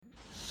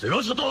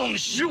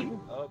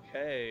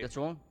Okay. That's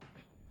rolling.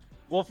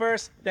 Well,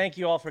 first, thank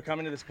you all for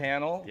coming to this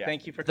panel. Yeah.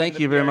 Thank you for coming Thank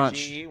to you the very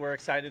PRGE. much. We're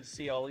excited to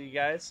see all of you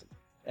guys.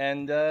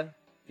 And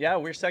yeah,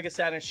 we're Sega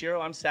Saturn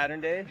SHIRO. I'm Saturn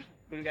Dave.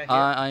 Who do we got here?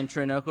 I'm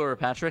Trinoko or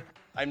Patrick.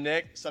 I'm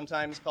Nick,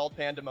 sometimes called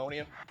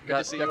Pandemonium. Good Got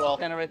to see you all.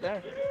 Anna right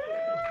there.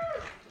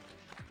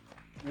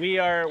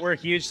 We're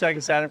huge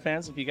Sega Saturn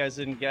fans, if you guys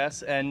didn't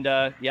guess. And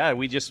yeah,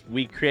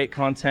 we create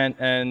content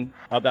and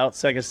about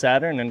Sega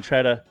Saturn and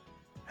try to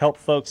help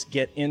folks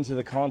get into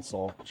the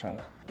console.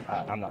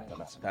 I'm not gonna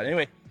mess with that.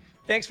 Anyway,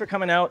 thanks for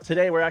coming out.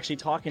 Today we're actually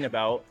talking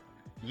about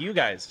you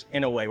guys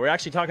in a way. We're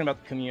actually talking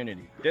about the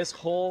community. This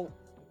whole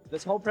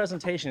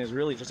presentation is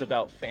really just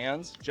about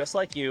fans, just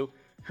like you,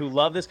 who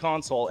love this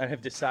console and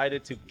have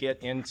decided to get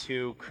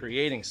into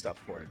creating stuff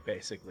for it,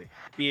 basically.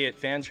 Be it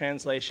fan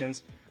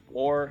translations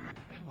or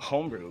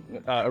homebrew,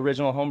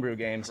 original homebrew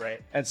games. Right.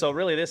 And so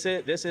really this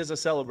is a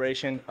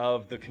celebration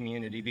of the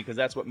community because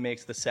that's what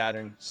makes the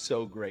Saturn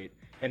so great.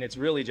 And it's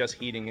really just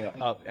heating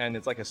it up and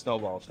it's like a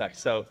snowball effect.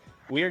 So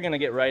we are gonna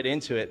get right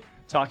into it,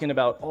 talking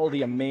about all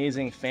the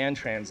amazing fan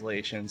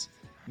translations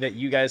that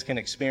you guys can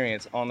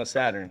experience on the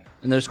Saturn.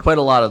 And there's quite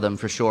a lot of them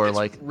for sure. It's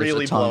like there's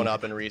really a ton. blown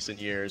up in recent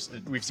years.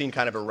 We've seen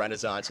kind of a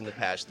renaissance in the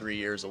past 3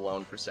 years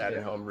alone for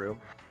Saturn Homebrew.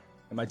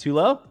 Am I too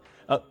low?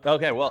 Oh,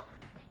 okay, well,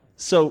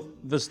 so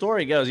the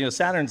story goes,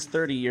 Saturn's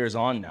 30 years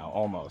on now,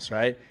 almost,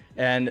 right?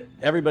 And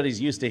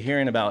everybody's used to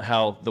hearing about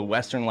how the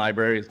Western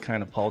library is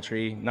kind of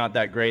paltry, not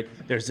that great.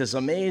 There's this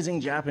amazing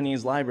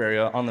Japanese library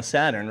on the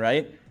Saturn,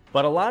 right?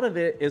 But a lot of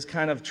it is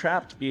kind of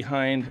trapped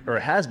behind, or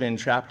has been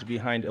trapped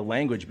behind a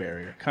language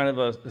barrier, kind of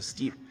a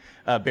steep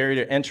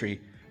barrier to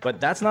entry. But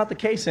that's not the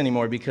case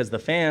anymore because the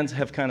fans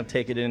have kind of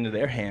taken it into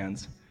their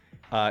hands,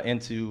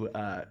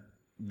 the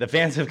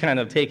fans have kind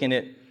of taken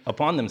it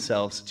upon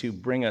themselves to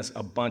bring us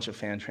a bunch of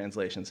fan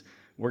translations.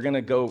 We're going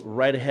to go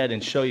right ahead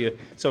and show you.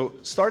 So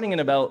starting in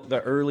about the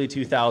early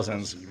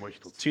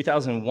 2000s,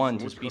 2001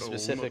 to be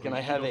specific, and I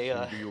have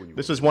a...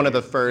 This was one of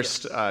the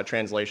first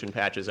translation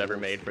patches ever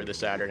made for the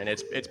Saturn, and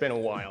it's been a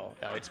while.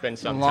 It's been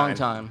some long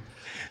time.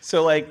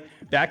 So like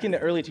back in the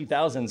early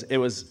 2000s, it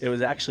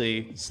was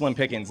actually slim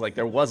pickings. Like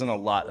there wasn't a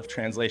lot of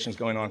translations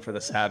going on for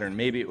the Saturn.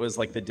 Maybe it was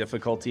like the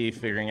difficulty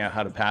figuring out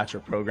how to patch or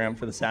program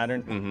for the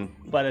Saturn.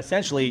 Mm-hmm. But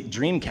essentially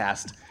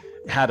Dreamcast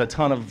had a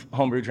ton of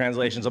homebrew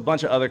translations. A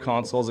bunch of other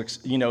consoles,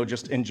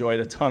 just enjoyed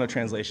a ton of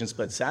translations.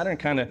 But Saturn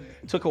kind of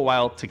took a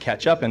while to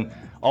catch up, and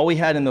all we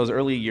had in those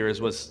early years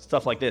was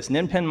stuff like this: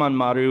 Ninpen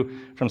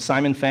Manmaru from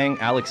Simon Fang,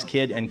 Alex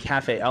Kidd, and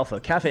Cafe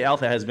Alpha. Cafe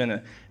Alpha has been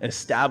an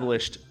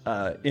established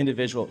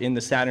individual in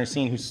the Saturn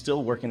scene who's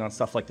still working on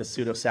stuff like the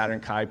Pseudo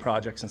Saturn Kai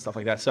projects and stuff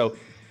like that. So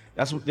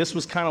this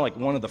was kind of like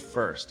one of the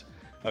first.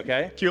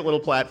 Okay. Cute little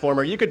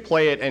platformer. You could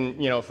play it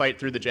and fight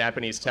through the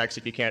Japanese text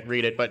if you can't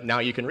read it, but now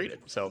you can read it.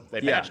 So they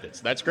patched it.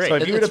 So that's great. So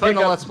if you were It's to fun pick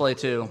to up- Let's Play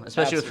too,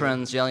 especially with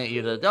friends yelling at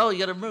you to, you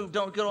gotta move,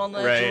 don't go on the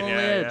edge, Right, on the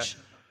yeah, edge.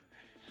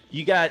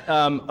 You got,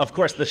 of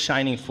course, the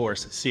Shining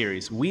Force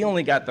series. We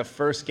only got the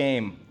first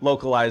game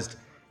localized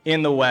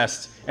in the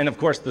West, and of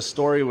course the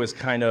story was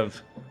kind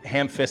of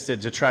ham-fisted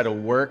to try to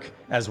work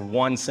as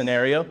one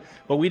scenario,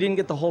 but we didn't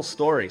get the whole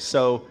story.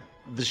 So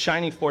the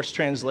Shining Force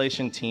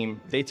translation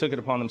team, they took it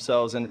upon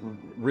themselves and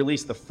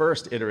released the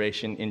first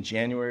iteration in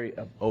January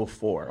of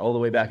 2004, all the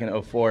way back in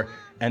 2004,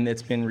 and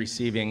it's been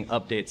receiving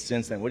updates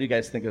since then. What do you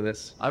guys think of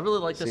this? I really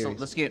like this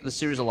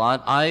series a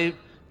lot. I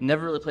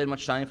never really played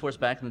much Shining Force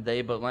back in the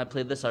day, but when I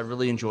played this, I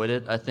really enjoyed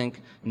it. I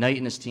think Knight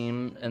and his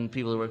team and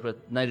people who work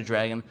with Knight of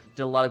Dragon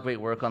did a lot of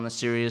great work on this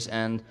series,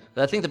 and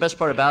I think the best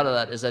part about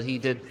that is that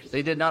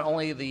they did not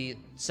only the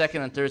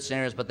second and third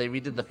scenarios, but they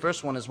redid the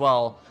first one as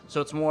well.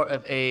 So it's more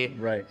of a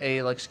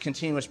like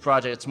continuous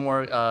project. It's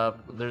more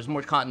there's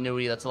more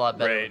continuity. That's a lot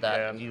better with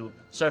that. Yeah. You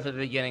start from the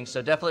beginning.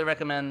 So definitely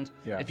recommend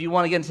if you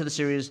want to get into the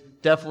series,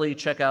 definitely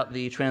check out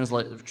the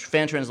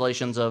fan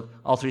translations of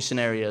all three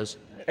scenarios.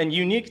 And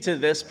unique to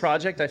this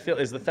project, I feel,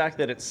 is the fact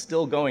that it's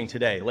still going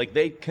today. Like,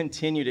 they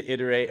continue to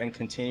iterate and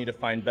continue to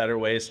find better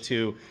ways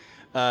to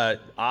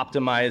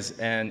optimize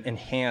and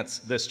enhance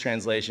this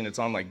translation. It's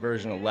on like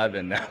version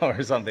 11 now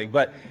or something.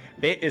 But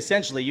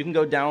essentially, you can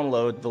go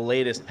download the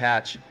latest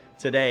patch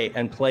today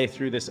and play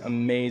through this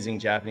amazing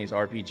Japanese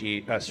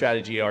RPG,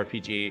 strategy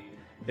RPG.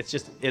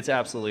 It's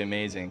absolutely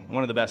amazing.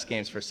 One of the best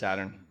games for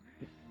Saturn.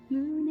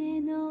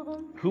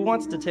 Who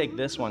wants to take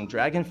this one?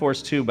 Dragon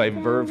Force 2 by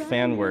Verve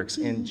Fanworks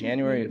in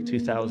January of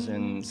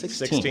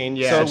 2016.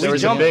 Yeah, So we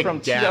was a jumped big from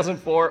gap.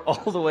 2004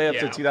 all the way up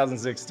to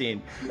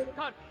 2016.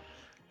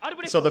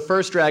 So the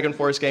first Dragon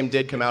Force game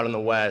did come out in the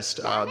West.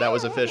 That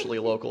was officially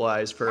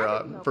localized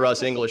for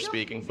us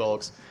English-speaking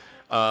folks,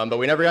 but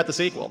we never got the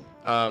sequel.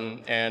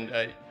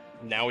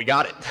 Now we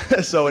got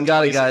it. So in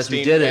got it, guys. We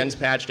 2016, did it. fans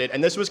patched it,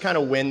 and this was kind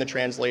of when the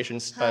translation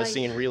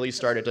scene really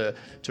started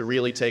to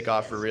really take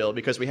off for real,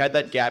 because we had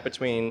that gap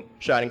between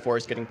Shining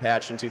Force getting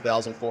patched in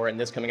 2004 and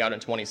this coming out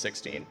in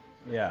 2016.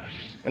 Yeah.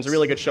 And it's a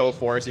really good show of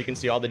force. You can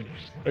see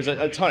there's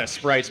a ton of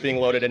sprites being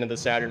loaded into the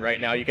Saturn right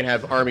now. You can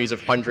have armies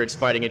of hundreds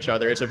fighting each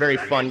other. It's a very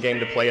fun game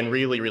to play and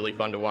really, really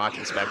fun to watch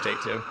and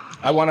spectate too.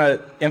 I want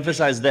to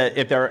emphasize that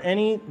if there are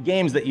any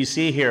games that you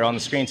see here on the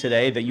screen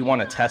today that you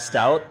want to test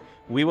out,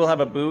 we will have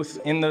a booth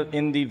in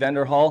the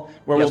vendor hall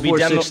where we'll be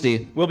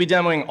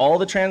demoing all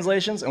the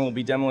translations and we'll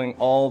be demoing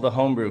all the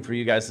homebrew for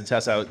you guys to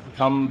test out.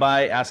 Come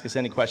by, ask us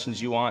any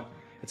questions you want.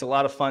 It's a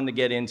lot of fun to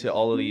get into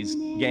all of these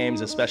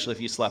games, especially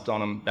if you slept on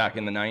them back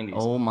in the 90s.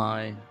 Oh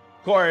my.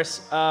 Of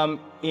course,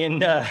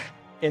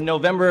 in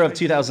November of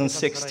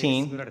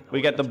 2016, we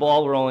got the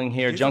ball rolling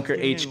here. Junker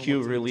HQ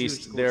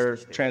released their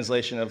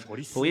translation of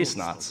Police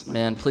Knots.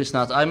 Man, Police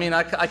Knots. I mean,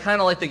 I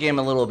kind of like the game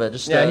a little bit.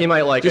 He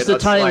might like just it.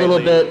 Just a tiny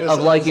little bit of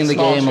liking the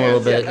game a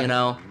little bit, yeah. you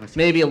know?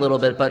 Maybe a little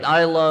bit, but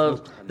I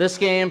love this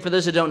game. For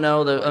those who don't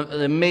know,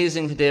 the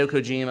amazing Hideo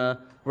Kojima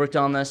worked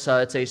on this.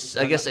 It's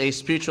I guess a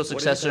spiritual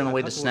successor in a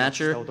way to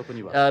Snatcher.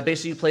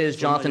 Basically, you play as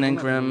Jonathan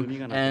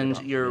Ingram,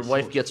 and your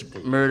wife gets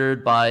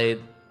murdered by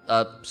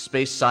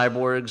space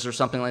cyborgs or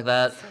something like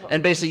that.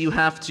 And basically, you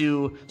have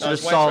to sort of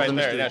solve the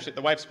mystery. Right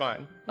the wife's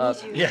fine.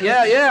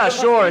 Yeah,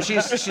 sure.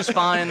 She's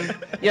fine.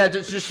 Yeah,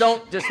 just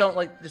don't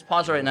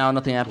pause it right now.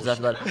 Nothing happens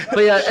after that.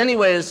 But yeah,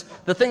 anyways,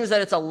 the thing is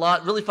that it's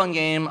a really fun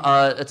game.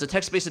 It's a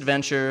text-based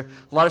adventure.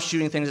 A lot of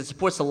shooting things. It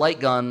supports the light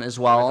gun as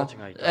well,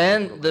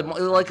 and the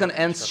light gun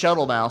and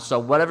shuttle mouse. So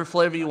whatever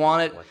flavor you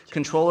want it,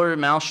 controller,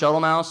 mouse, shuttle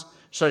mouse.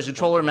 So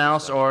controller,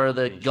 mouse, or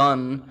the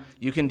gun,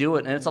 you can do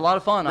it, and it's a lot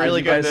of fun.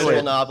 Really good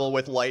visual novel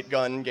with light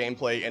gun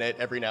gameplay in it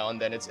every now and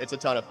then. It's a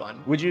ton of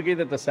fun. Would you agree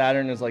that the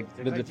Saturn is like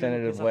the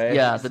definitive way?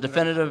 Yeah, the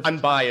definitive. I'm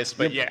biased,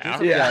 but yeah.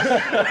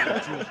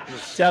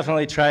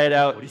 Definitely try it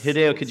out.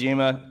 Hideo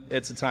Kojima,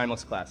 it's a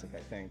timeless classic,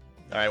 I think.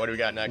 All right, what do we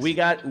got next? We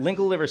got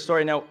Linkle Liver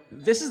Story. Now,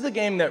 this is the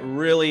game that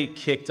really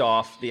kicked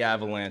off the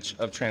avalanche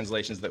of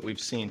translations that we've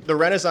seen. The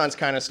Renaissance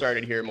kind of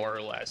started here, more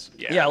or less.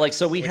 Yeah, like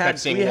so we had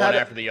one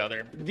after the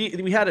other.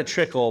 We had a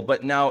trickle,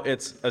 but now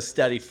it's a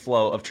steady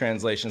flow of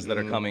translations that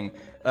are coming,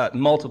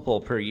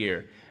 multiple per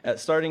year.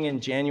 Starting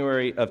in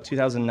January of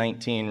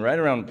 2019, right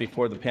around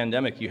before the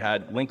pandemic, you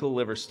had Linkle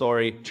Liver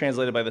Story,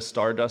 translated by the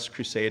Stardust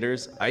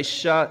Crusaders,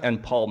 Aisha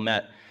and Paul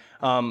Met.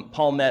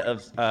 Paul Met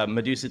of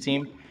Medusa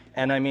Team.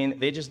 And I mean,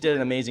 they just did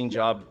an amazing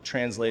job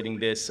translating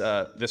this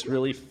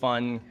really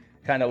fun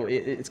kind of.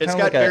 It's kind of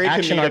like an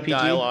action RPG.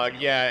 Dialogue.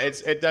 Yeah,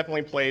 it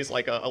definitely plays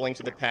like a Link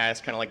to the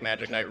Past, kind of like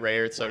Magic Knight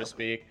Rare, so to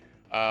speak.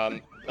 A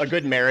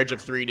good marriage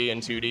of 3D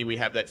and 2D. We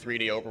have that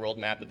 3D overworld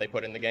map that they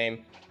put in the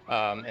game,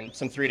 and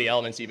some 3D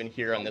elements even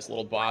here on this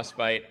little boss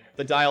fight.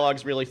 The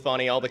dialogue's really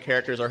funny. All the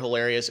characters are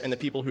hilarious, and the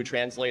people who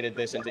translated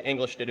this into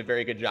English did a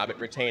very good job at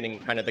retaining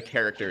kind of the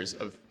characters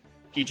of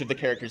each of the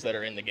characters that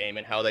are in the game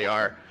and how they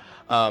are.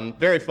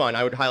 Very fun.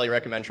 I would highly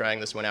recommend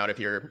trying this one out if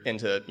you're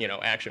into,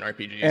 action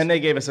RPGs. And they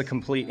gave us a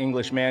complete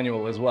English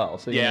manual as well,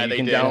 so you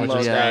can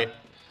download that.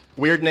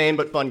 Weird name,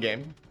 but fun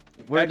game.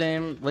 Weird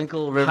name,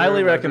 Linkle River.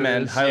 Highly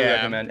recommend.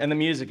 And the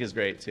music is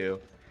great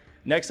too.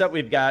 Next up,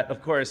 we've got,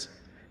 of course,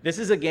 this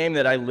is a game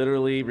that I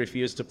literally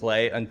refused to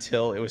play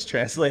until it was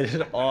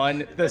translated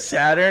on the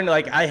Saturn.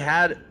 Like, I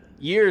had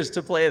years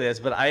to play this,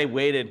 but I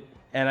waited,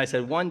 and I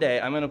said, one day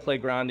I'm going to play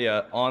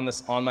Grandia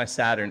on my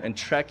Saturn, and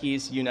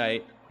Trekkies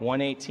Unite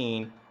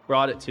 118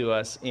 brought it to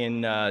us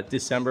in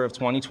December of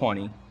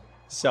 2020.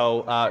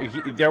 So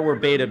there were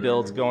beta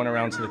builds going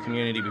around to the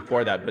community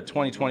before that, but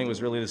 2020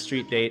 was really the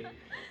street date.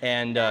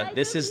 And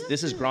this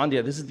is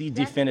Grandia. This is the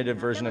definitive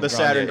version of the Grandia,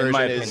 Saturn in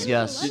my version. Opinion.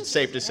 Yes, it's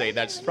safe to say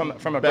that's from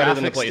a better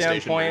than the graphic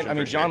PlayStation standpoint. I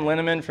mean, John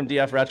Linneman from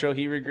DF Retro,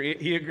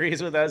 he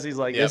agrees with us. He's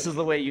like, this is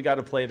the way you got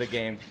to play the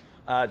game,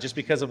 just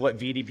because of what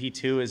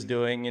VDP2 is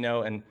doing,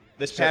 and.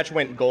 This patch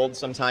went gold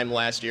sometime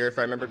last year, if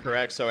I remember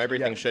correct, so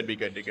everything should be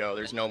good to go.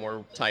 There's no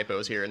more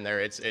typos here and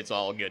there. It's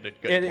all good.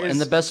 And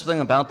the best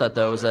thing about that,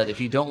 though, is that if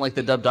you don't like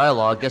the dub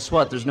dialogue, guess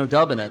what? There's no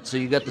dub in it, so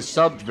you got the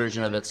subbed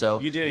version of it. So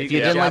if you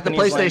didn't like the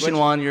PlayStation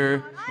one,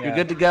 you're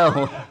good to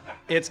go.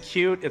 It's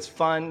cute. It's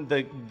fun.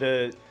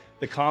 The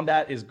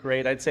combat is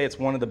great. I'd say it's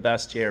one of the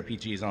best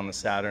JRPGs on the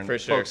Saturn. For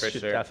sure. Folks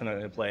should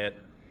definitely play it.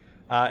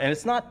 And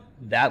it's not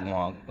that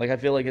long. Like, I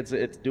feel like it's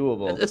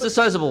doable. It's a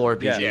sizable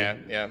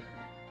RPG. Yeah.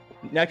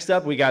 Next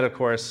up, we got, of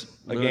course,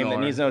 a game that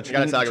needs no. We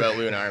got to talk about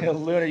Lunar.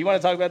 Lunar, you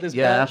want to talk about this?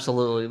 Yeah,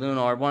 absolutely. Lunar,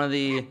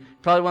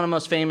 probably one of the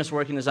most famous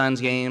working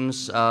designs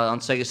games on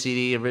Sega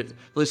CD.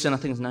 Released in, I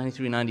think it's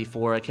 93,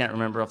 94. I can't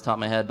remember off the top of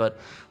my head, but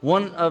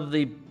one of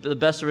the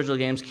best original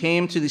games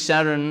came to the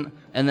Saturn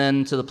and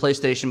then to the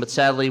PlayStation. But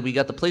sadly, we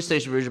got the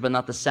PlayStation version, but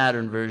not the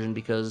Saturn version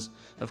because,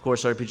 of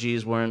course,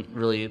 RPGs weren't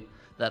really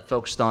that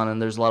focused on,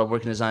 and there's a lot of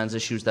working designs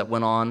issues that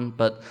went on.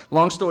 But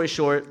long story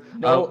short,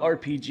 no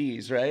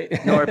RPGs, right?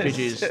 No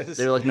RPGs.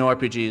 They're like no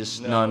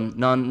RPGs. None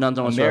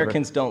whatsoever.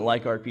 Americans don't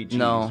like RPGs.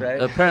 No,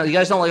 right? Apparently you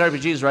guys don't like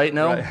RPGs, right?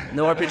 No, right.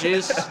 No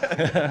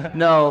RPGs.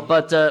 No,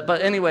 but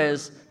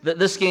anyways,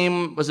 This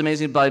game was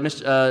amazing by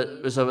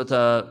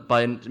Mr.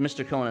 By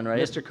Mr. Conan, right?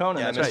 Mr.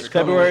 Conan, Yeah, that's Mr. right.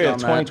 Conan February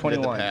was of on that.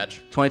 2021. Did the patch.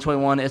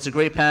 2021. It's a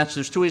great patch.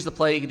 There's 2 ways to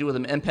play. You can do it with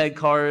an MPEG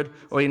card,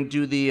 or you can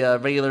do the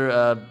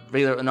regular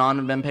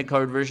non-MPEG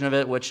card version of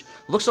it, which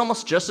looks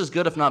almost just as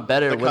good, if not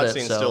better, The with it.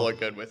 cutscenes So, still look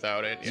good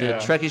without it. so Yeah.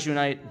 Trekkies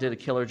Unite did a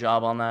killer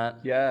job on that.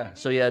 Yeah.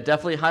 So yeah,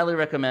 definitely highly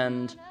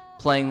recommend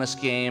playing this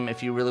game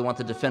if you really want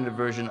the definitive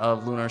version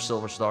of Lunar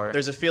Silver Star.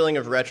 There's a feeling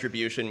of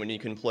retribution when you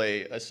can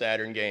play a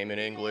Saturn game in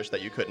English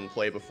that you couldn't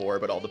play before,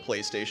 but all the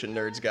PlayStation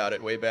nerds got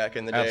it way back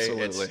in the day.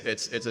 Absolutely.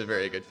 It's a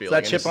very good feeling. That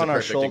and chip this is on a our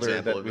perfect shoulder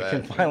example that of we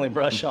can finally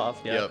brush off.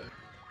 Yeah. Yep.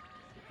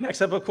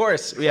 Next up, of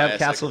course, we have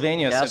Classic.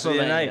 Castlevania Symphony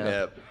of the Night.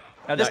 Yep.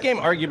 Now, this game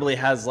arguably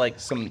has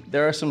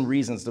there are some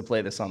reasons to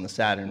play this on the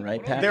Saturn,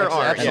 right, Pat? There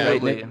are,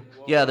 Absolutely.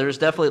 Yeah, there's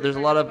a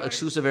lot of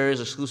exclusive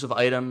areas, exclusive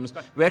items.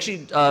 We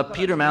actually,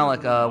 Peter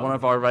Malik, one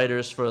of our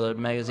writers for the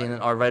magazine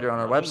and our writer on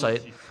our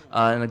website,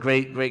 and a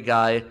great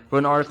guy, wrote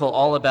an article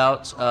all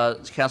about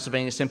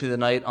Castlevania Symphony of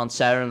the Night on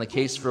Saturn, the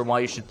case for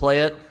why you should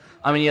play it.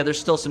 I mean, yeah, there's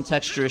still some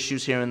texture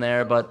issues here and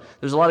there, but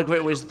there's a lot of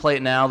great ways to play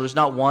it now. There's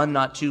not 1,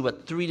 not 2,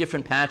 but 3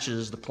 different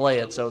patches to play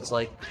it. So it's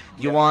like,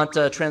 you want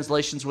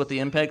translations with the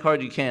MPEG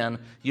card, you can.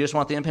 You just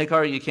want the MPEG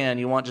card, you can.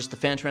 You want just the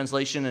fan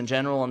translation in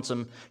general and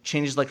some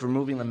changes like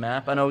removing the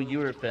map. I know you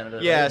were a fan of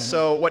it. Yeah, right?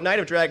 so what Night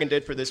of Dragon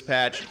did for this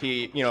patch,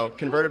 he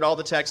converted all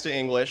the text to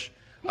English.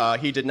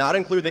 He did not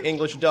include the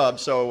English dub,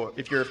 so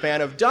if you're a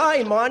fan of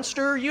Die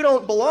Monster, you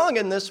don't belong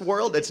in this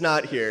world, it's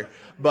not here.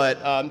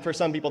 But for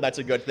some people, that's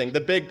a good thing. The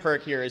big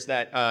perk here is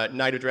that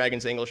Night of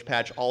Dragon's English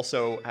patch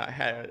also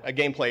had a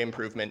gameplay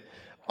improvement.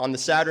 On the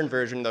Saturn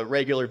version, the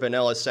regular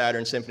vanilla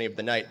Saturn Symphony of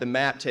the Night, the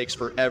map takes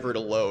forever to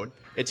load.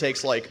 It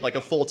takes like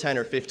a full 10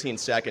 or 15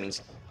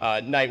 seconds.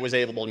 Night was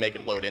able to make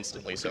it load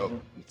instantly, so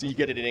you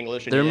get it in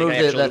English and They you can removed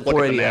actually that look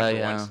at the 480, map for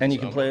yeah. once. And you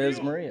can play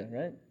as Maria,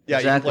 right? Yeah,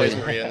 Exactly. you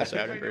can play as Maria in the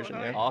Saturn version,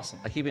 yeah. Awesome.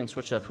 I keep getting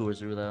switched up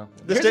Whoozoo, though.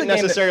 This Here's a didn't game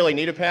that- necessarily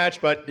need a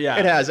patch, but Yeah.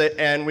 it has it,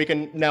 and we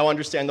can now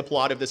understand the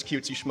plot of this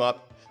cutesy shmup.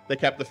 They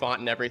kept the font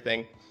and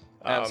everything.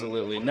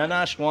 Absolutely.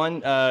 Nanash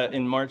 1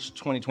 in March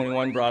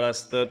 2021 brought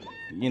us the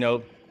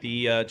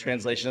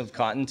translation of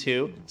Cotton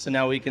 2. So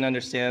now we can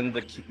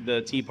understand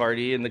the Tea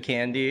Party and the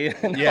candy.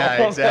 And all Yeah, of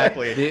that.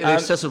 exactly. The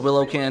excessive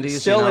willow candies.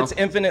 Still, you know? it's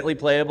infinitely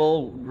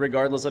playable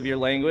regardless of your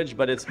language,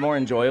 but it's more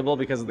enjoyable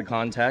because of the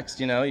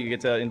context. You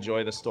get to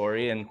enjoy the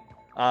story, and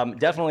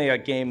definitely a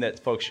game that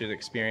folks should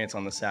experience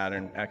on the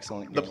Saturn.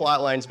 Excellent. The game.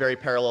 plot line's very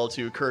parallel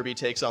to Kirby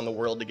takes on the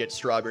world to get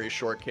strawberry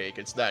shortcake.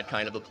 It's that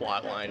kind of a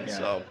plot line.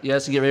 So You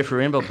guys can get ready for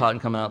Rainbow Cotton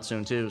coming out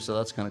soon, too, so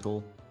that's kind of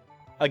cool.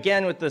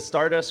 Again, with the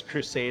Stardust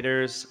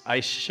Crusaders,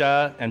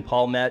 Aisha and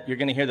Paul Met, you're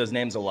going to hear those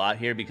names a lot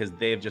here because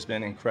they've just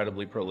been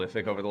incredibly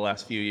prolific over the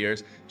last few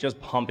years,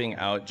 just pumping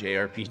out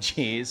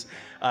JRPGs.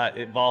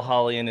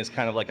 Valhalla is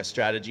kind of like a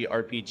strategy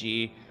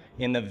RPG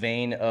in the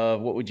vein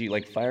of, what would you,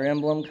 like Fire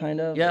Emblem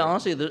kind of? Yeah,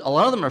 honestly, a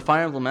lot of them are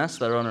Fire Emblem-esque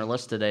that are on our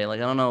list today. Like,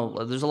 I don't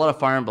know, there's a lot of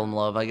Fire Emblem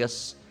love. I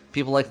guess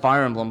people like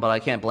Fire Emblem, but I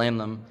can't blame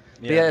them.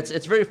 But yeah,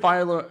 it's very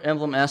Fire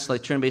Emblem-esque,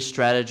 like turn-based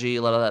strategy,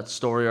 a lot of that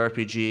story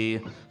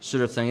RPG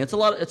sort of thing. It's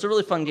a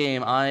really fun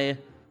game. I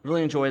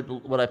really enjoyed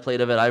what I played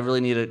of it. I really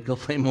need to go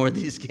play more of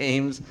these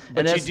games.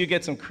 But you do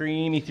get some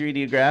creamy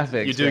 3D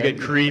graphics. you do right?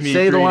 get creamy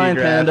Say the 3D line,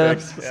 Panda.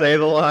 graphics. Say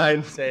the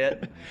line. Say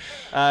it.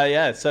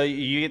 Yeah, so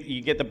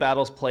you get the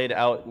battles played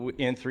out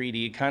in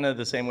 3D, kind of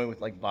the same way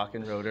with like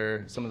Bakken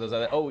Rotor, some of those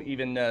other,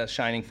 even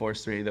Shining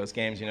Force 3, those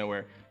games,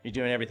 where you're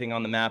doing everything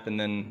on the map and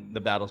then the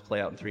battles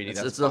play out in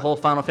 3D. It's the whole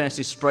Final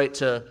Fantasy sprite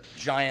to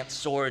giant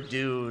sword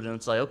dude, and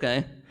it's like,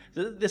 okay.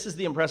 This is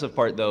the impressive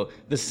part, though.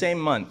 The same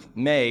month,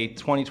 May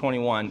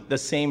 2021, the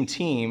same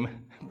team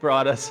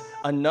brought us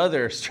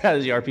another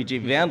strategy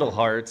RPG, Vandal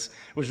Hearts,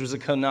 which was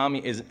an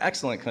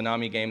excellent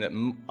Konami game that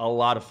a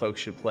lot of folks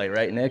should play,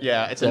 right, Nick?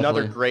 Yeah, it's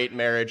Definitely. another great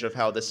marriage of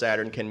how the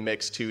Saturn can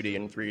mix 2D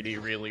and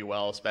 3D really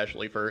well,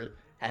 especially for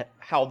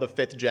how the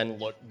 5th gen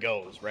look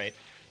goes, right?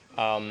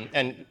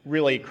 And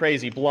really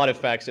crazy blood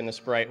effects in the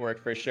sprite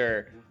work for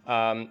sure.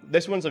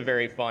 This one's a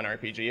very fun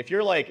RPG. If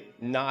you're like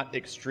not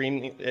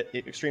extremely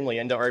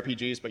into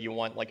RPGs, but you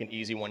want like an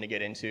easy one to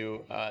get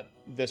into,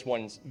 this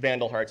one's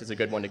Vandal Hearts is a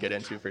good one to get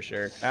into for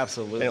sure.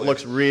 Absolutely. And it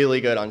looks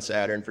really good on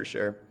Saturn for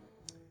sure.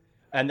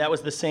 And that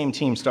was the same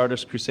team,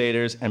 Stardust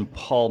Crusaders and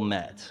Paul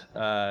Met,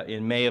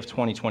 in May of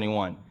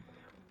 2021.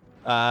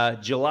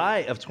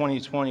 July of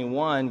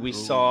 2021, we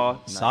saw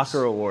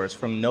Sakura Wars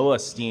from Noah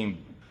Steam.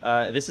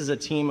 This is a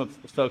team of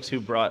folks who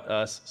brought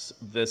us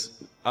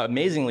this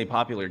amazingly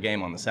popular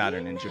game on the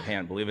Saturn in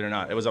Japan, believe it or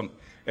not. It was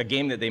a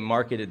game that they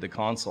marketed the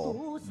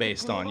console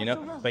based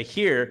on, But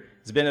here,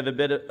 it's been a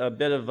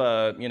bit of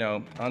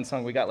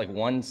unsung. We got like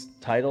one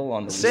title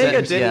on the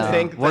Sega didn't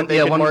think that they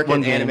could market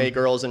one game. anime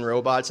girls and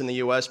robots in the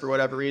U.S. for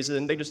whatever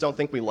reason. They just don't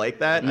think we like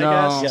that, No.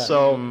 I guess. Yeah.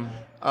 So,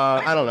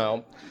 I don't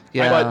know.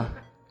 Yeah. But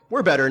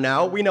we're better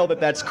now. We know that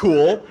that's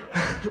cool.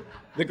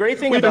 The great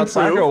thing We've about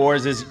improved. Sakura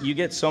Wars is you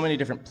get so many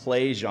different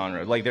play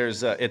genres. Like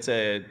it's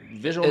a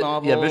visual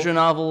novel. Yeah, visual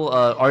novel,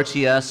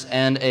 RTS,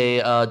 and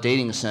a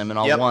dating sim in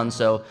all Yep. one.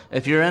 So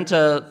if you're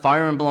into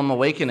Fire Emblem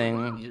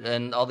Awakening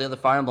and all the other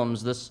Fire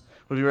Emblems, this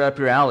would be right up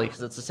your alley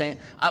because it's the same.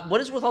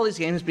 What is with all these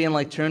games being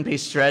like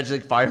turn-based strategy,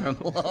 like Fire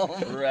Emblem?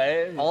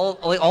 Right.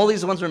 All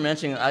these ones we're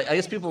mentioning. I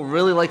guess people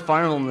really like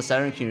Fire Emblem in the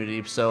Saturn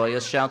community. So I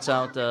guess shouts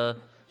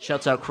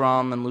out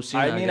Crom and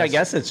Lucina. I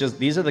guess it's just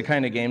these are the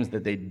kind of games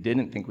that they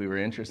didn't think we were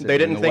interested in. They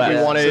didn't think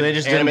we wanted so they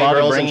just didn't anime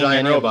bother girls and bringing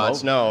giant any of them robots.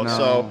 over. No.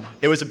 So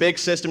it was a big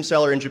system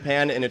seller in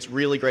Japan, and it's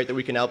really great that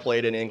we can now play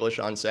it in English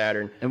on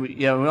Saturn. And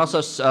we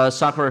also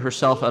Sakura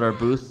herself at our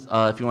booth.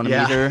 If you want to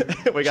meet her,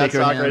 we got shake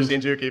her Sakura hand.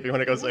 Shinjuki if you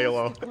want to go say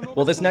hello.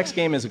 Well, this next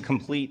game is a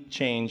complete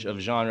change of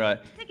genre.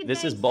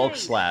 This is Bulk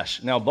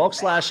Slash. Now, Bulk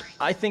Slash,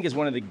 I think, is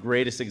one of the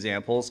greatest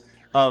examples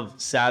of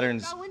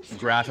Saturn's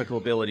graphical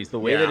abilities. The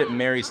way that it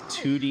marries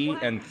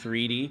 2D and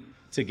 3D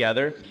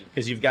together,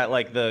 because you've got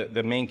like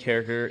the main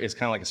character is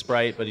kind of like a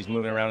sprite, but he's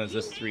moving around as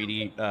this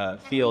 3D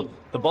field.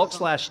 The Bulk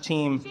Slash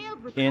team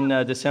in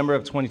December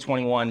of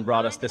 2021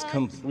 brought us this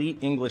complete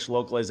English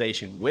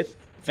localization with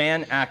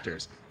fan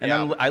actors. And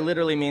I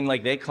literally mean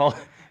like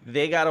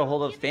they got a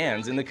hold of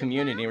fans in the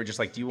community and were just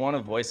like, do you want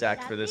to voice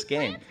act for this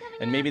game?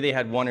 And maybe they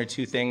had one or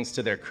two things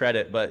to their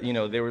credit, but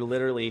they were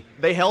literally...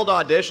 They held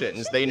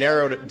auditions. They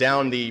narrowed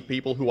down the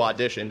people who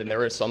auditioned, and there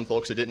were some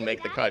folks who didn't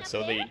make the cut.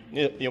 So they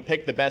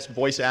picked the best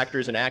voice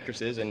actors and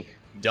actresses and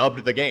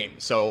dubbed the game.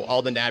 So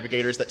all the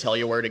navigators that tell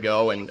you where to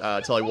go and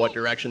tell you what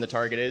direction the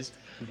target is,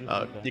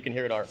 you can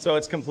hear it. So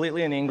it's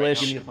completely in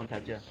English,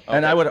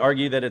 and I would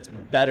argue that it's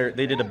better.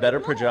 They did a better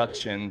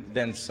production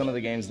than some of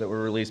the games that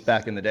were released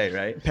back in the day,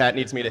 right? Pat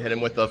needs me to hit him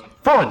with the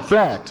fun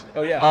fact.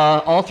 Oh yeah.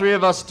 All three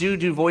of us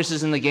do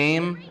voices in the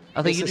game.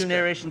 I think you do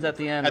narrations at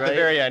the end, At right? the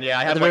very end, yeah.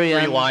 I have like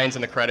 3 lines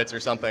in the credits or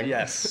something.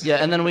 Yes. Yeah,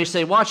 and then we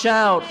say "watch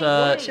out"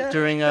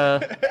 during I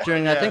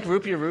think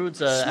Rupia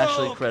Rude's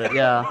actually credit.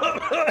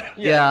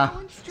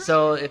 Yeah.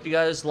 So if you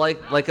guys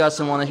like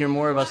us and want to hear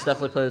more of us,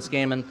 definitely play this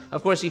game. And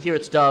of course, you hear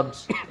it's dubbed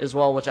as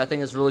well, which I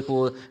think is really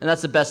cool. And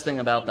that's the best thing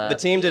about that. The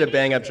team did a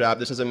bang-up job.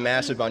 This is a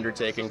massive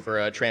undertaking for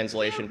a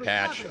translation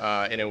patch,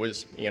 and it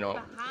was,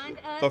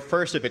 the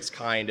first of its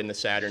kind in the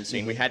Saturn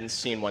scene. We hadn't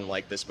seen one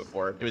like this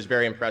before. It was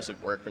very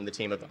impressive work from the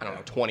team of,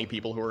 20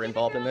 people who were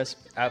involved in this.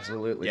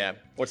 Absolutely. Yeah.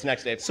 What's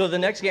next, Dave? So the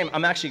next game,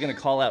 I'm actually going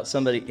to call out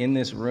somebody in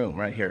this room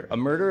right here. A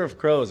Murder of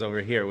Crows over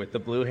here with the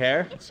blue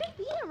hair.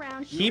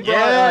 He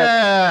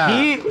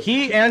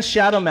and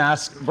Shadow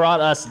Mask brought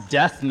us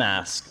Death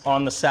Mask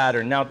on the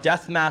Saturn. Now,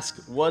 Death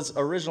Mask was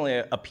originally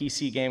a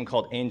PC game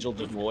called Angel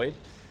Devoid.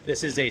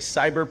 This is a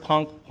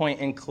cyberpunk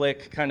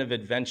point-and-click kind of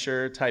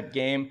adventure type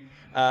game.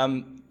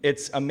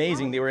 It's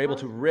amazing. They were able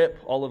to rip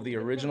all of the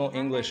original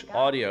English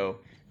audio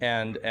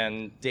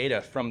and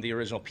data from the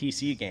original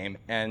PC game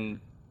and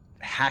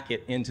hack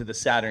it into the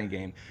Saturn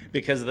game,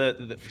 because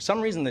for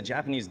some reason the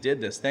Japanese did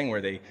this thing where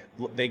they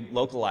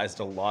localized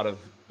a lot of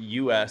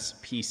US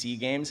PC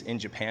games in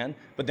Japan,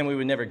 but then we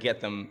would never get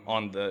them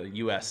on the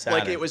US Saturn.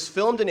 Like, it was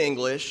filmed in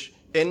English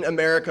in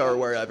America or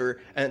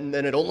wherever, and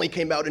then it only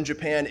came out in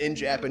Japan in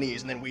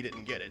Japanese, and then we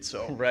didn't get it.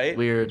 So right?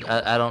 Weird.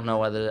 I don't know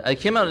whether it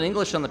came out in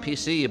English on the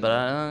PC,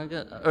 but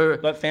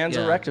but fans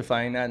are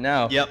rectifying that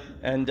now. Yep.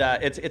 And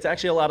it's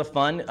actually a lot of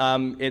fun.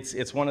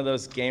 It's one of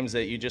those games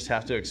that you just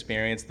have to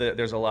experience.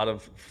 There's a lot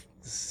of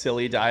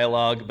silly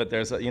dialogue, but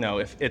there's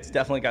it's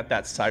definitely got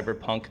that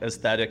cyberpunk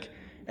aesthetic,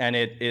 and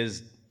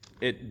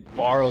it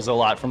borrows a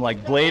lot from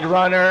like Blade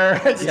Runner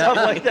and stuff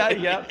like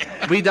that. Yeah.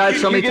 We died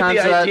so many get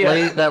times the to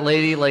idea. that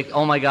lady. Like,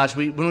 oh my gosh,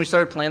 when we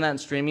started playing that and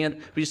streaming it,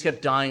 we just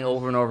kept dying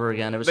over and over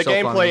again. It was the so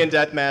gameplay fun. in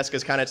Death Mask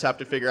is kind of tough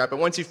to figure out, but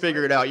once you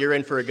figure it out, you're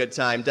in for a good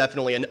time.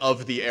 Definitely an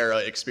of the era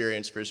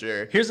experience for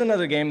sure. Here's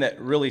another game that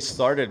really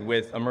started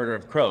with A Murder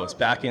of Crows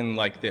back in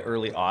like the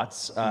early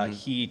aughts.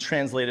 He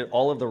translated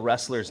all of the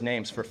wrestlers'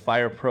 names for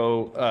Fire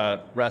Pro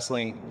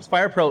Wrestling,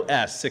 Fire Pro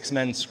S, Six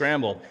Men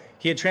Scramble.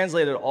 He had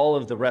translated all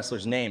of the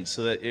wrestlers' names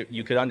so that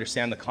you could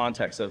understand the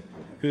context of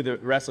who the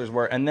wrestlers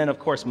were. And then, of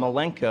course,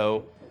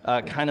 Malenko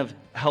kind of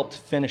helped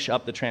finish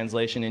up the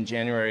translation in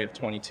January of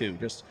 22,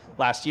 just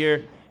last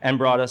year, and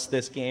brought us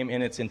this game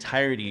in its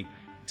entirety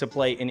to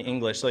play in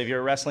English. So if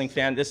you're a wrestling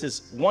fan, this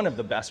is one of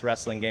the best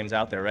wrestling games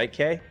out there, right,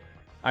 Kay?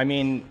 I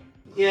mean...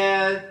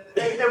 Yeah,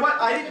 and what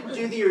I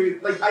didn't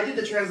do I did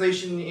the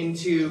translation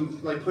into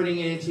putting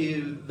it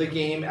into the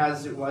game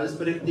as it was,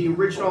 but the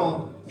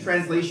original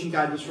translation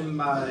guide was from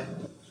a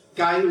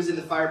guy who was in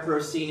the Fire Pro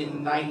scene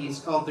in the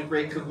 90s called the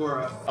Great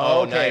Kagura.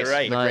 Oh, okay, nice.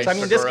 right. Nice. So, I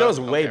mean, this goes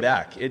way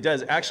back. It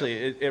does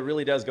actually. It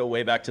really does go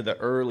way back to the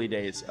early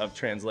days of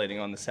translating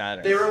on the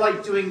Saturn. They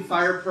were doing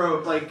Fire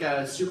Pro,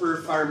 Super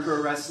Fire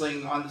Pro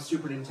Wrestling on the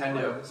Super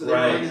Nintendo. So they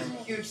were in this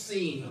huge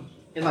scene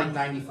in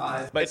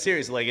 95. But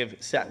seriously,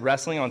 if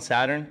wrestling on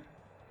Saturn,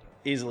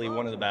 easily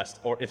one of the best,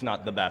 or if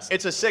not the best.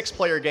 It's a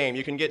 6-player game.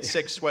 You can get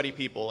 6 sweaty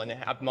people and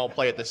have them all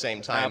play at the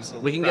same time.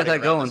 Absolutely. We can get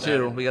that going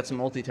too. We got some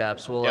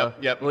multi-taps. We'll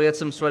get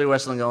some sweaty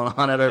wrestling going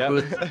on at our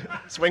booth.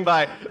 Swing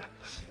by.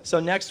 So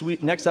next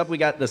up we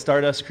got the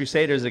Stardust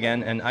Crusaders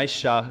again, and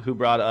Aisha, who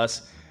brought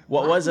us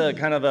what was a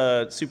kind of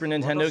a Super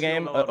Nintendo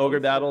game, Ogre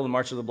Battle, the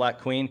March of the Black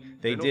Queen.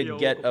 They did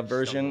get a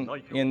version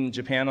in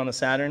Japan on the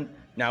Saturn.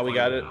 Now we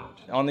got it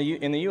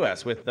in the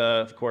U.S. with,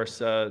 of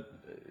course,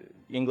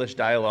 English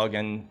dialogue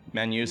and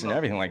menus and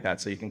everything like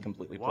that, so you can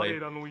completely play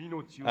it.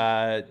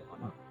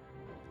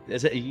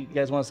 You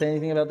guys want to say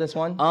anything about this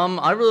one?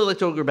 I really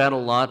liked Ogre Battle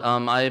a lot.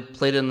 I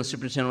played it in the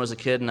Super Nintendo as a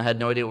kid, and I had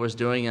no idea what I was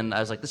doing, and I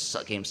was like, this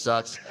game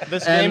sucks.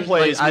 This And,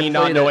 gameplay is me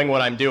not played knowing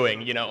what I'm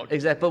doing,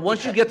 Exactly. But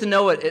once you get to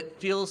know it,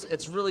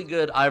 it's really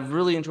good. I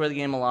really enjoy the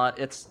game a lot.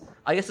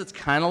 I guess it's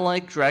kind of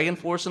like Dragon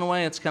Force in a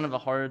way. It's kind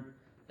of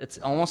it's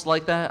almost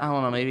like that. I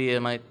don't know. Maybe it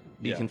might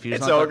be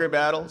confusing. It's Ogre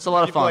Battle. It's a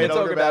lot of fun. It's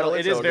Ogre Battle.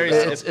 It is Ogre very.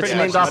 Battle. It's It's pretty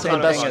named much off of the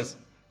the best. thing is-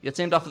 It's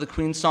named off of the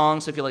Queen song,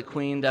 so if you like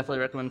Queen, definitely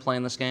recommend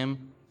playing this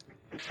game.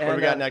 What do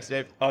we got next,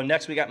 Dave? Oh,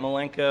 next we got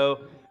Malenko,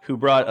 who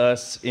brought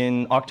us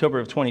in October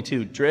of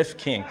 22, Drift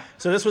King.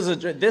 So this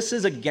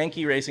is a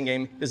Genki racing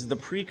game. This is the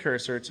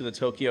precursor to the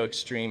Tokyo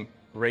Extreme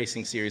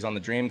Racing series on the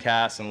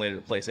Dreamcast and later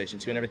the PlayStation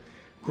 2 and everything.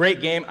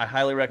 Great game. I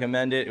highly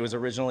recommend it. It was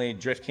originally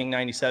Drift King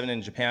 97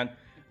 in Japan,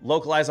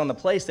 localized on the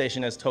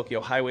PlayStation as Tokyo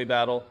Highway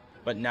Battle,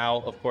 but now,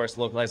 of course,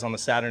 localized on the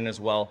Saturn as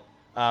well.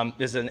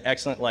 This is an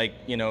excellent,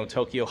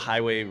 Tokyo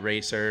Highway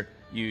racer.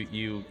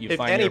 You If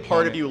find any your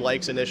part of opponent. you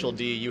likes Initial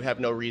D, you have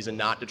no reason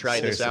not to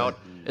try this Seriously. out.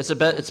 It's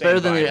better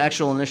than the vibe.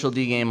 actual Initial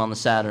D game on the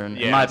Saturn,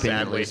 in Yeah, my opinion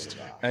sadly. at least.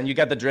 And you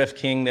got the Drift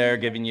King there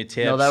giving you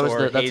tips. No, that's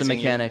a hazing you.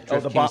 mechanic. Oh,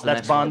 Drift King's the that's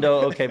next one.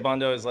 Bondo. Okay,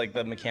 Bondo is like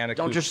the mechanic.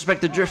 Don't who- disrespect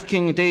the Drift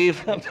King,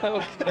 Dave.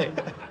 Okay.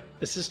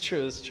 This is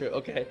true.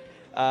 Okay.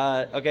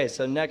 Okay,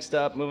 so next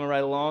up, moving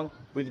right along,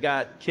 we've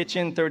got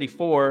Kitchen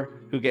 34,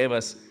 who gave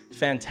us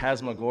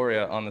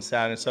Phantasmagoria on the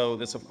Saturn. So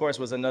this, of course,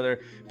 was another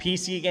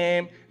PC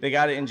game. They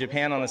got it in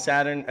Japan on the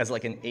Saturn as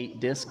like an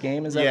 8-disc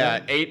game. Is that Yeah,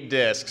 right? 8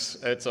 discs.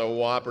 It's a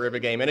whopper of a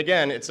game. And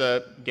again, it's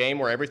a game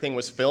where everything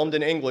was filmed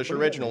in English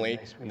originally,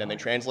 and then they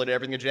translated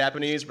everything to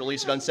Japanese,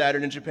 released it on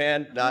Saturn in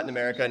Japan, not in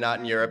America, not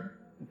in Europe.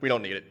 We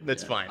don't need it.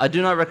 That's fine. I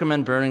do not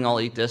recommend burning all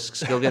 8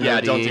 discs. Go get an Yeah,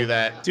 ODE. don't do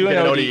that. Do an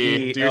Get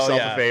ODE. Do yourself Oh,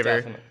 yeah, a favor.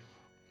 definitely.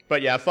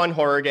 But yeah, fun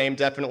horror game.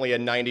 Definitely a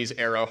 90s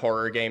era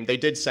horror game. They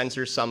did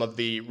censor some of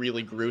the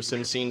really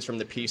gruesome scenes from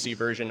the PC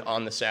version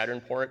on the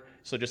Saturn port.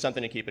 So just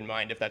something to keep in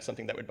mind if that's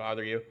something that would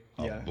bother you.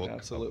 Yeah, book of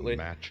absolutely.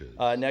 matches.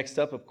 Next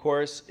up, of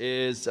course,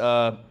 is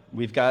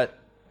we've got,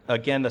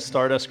 again, the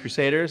Stardust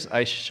Crusaders.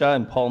 Aisha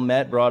and Paul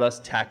Met brought us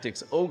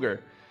Tactics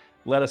Ogre.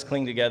 Let Us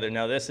Cling Together.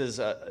 Now, this is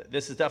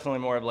definitely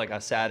more of like a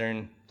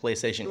Saturn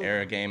PlayStation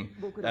era game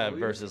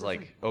versus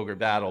like Ogre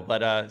Battle.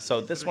 But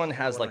so this one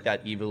has like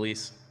that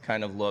Ivalice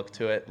kind of look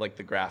to it. Like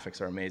the graphics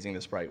are amazing,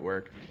 the sprite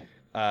work.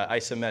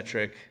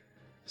 Isometric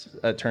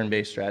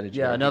turn-based strategy.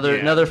 Yeah,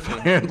 another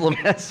Fire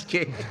Emblem-esque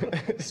game.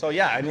 So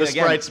yeah, I mean, The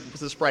again,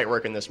 sprite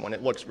work in this one,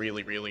 it looks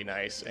really, really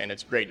nice, and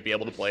it's great to be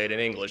able to play it in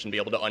English and be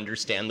able to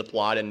understand the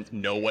plot and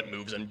know what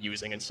moves I'm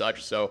using and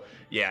such. So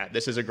yeah,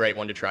 this is a great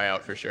one to try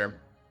out for sure.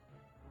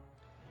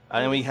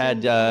 and then we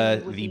had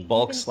the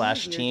Bulk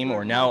Slash team,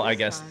 or now I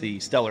guess the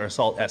Stellar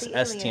Assault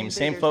SS team.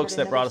 Same folks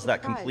that brought us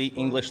that complete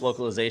English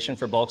localization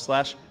for Bulk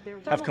Slash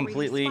have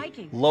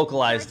completely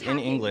localized in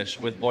English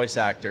with voice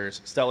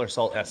actors Stellar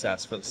Assault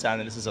SS for the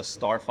Saturn. This is a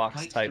Star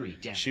Fox type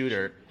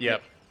shooter.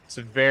 Yep. It's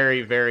a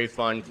very, very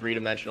fun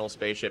three-dimensional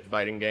spaceship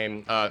fighting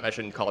game. I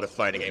shouldn't call it a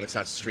fighting game. It's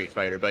not Street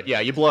Fighter, but yeah,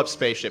 you blow up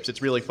spaceships.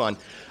 It's really fun.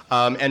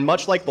 And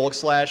much like Bulk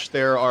Slash,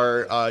 there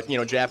are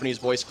Japanese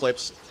voice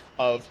clips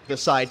of the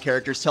side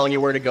characters telling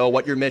you where to go,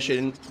 what your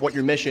mission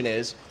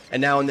is.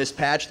 And now in this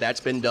patch, that's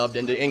been dubbed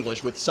into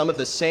English with some of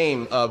the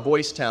same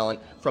voice talent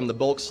from the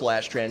Bulk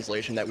Slash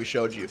translation that we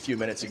showed you a few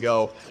minutes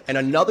ago. And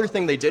another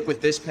thing they did with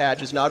this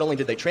patch is not only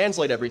did they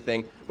translate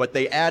everything, but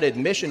they added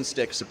mission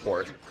stick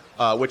support,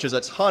 which is a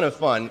ton of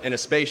fun in a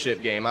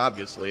spaceship game,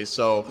 obviously.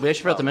 So We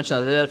actually forgot to mention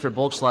that they added for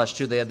Bulk Slash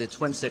 2, they had the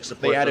twin stick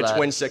support. they added for that.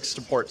 twin stick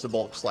support to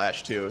Bulk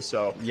Slash too.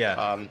 So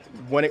Yeah.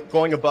 when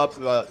going above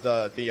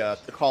the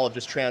call of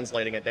just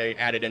translating it, they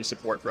added in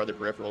support for other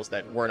peripherals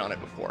that weren't on it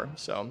before.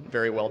 So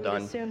very well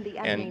done.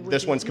 And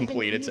this one's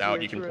complete. It's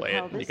out. You can play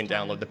it. You can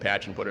download the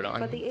patch and put it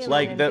on.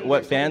 Like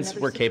what fans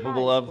were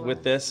capable of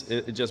with this,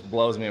 it just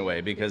blows me away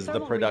because the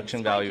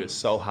production value is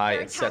so high.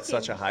 It sets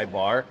such a high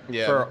bar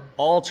Yeah. for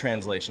all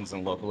translations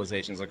and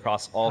localizations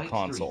across all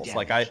consoles.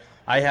 Like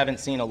I haven't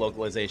seen a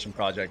localization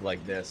project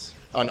like this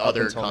On up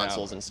other until now.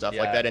 consoles and stuff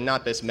Yeah. like that, and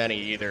not this many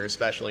either,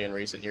 especially in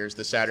recent years.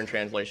 The Saturn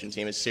translation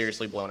team is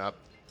seriously blown up.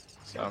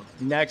 So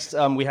Next,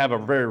 we have a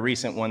very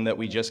recent one that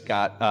we just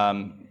got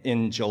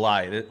in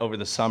July over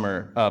the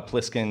summer.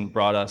 Pliskin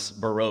brought us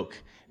Baroque.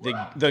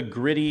 The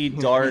gritty,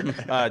 dark,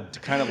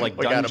 kind of like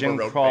We got a dungeon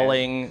Baroque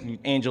crawling,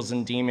 Angels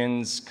and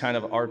Demons kind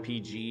of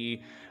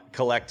RPG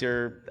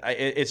collector.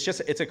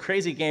 It's a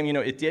crazy game. You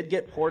know, it did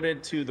get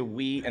ported to the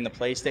Wii and the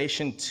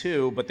PlayStation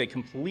 2, but they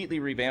completely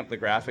revamped the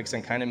graphics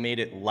and kind of made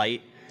it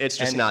light. It's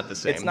just And not the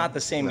same. It's not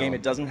the same No. game.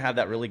 It doesn't have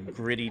that really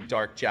gritty,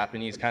 dark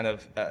Japanese kind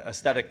of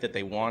aesthetic that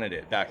they wanted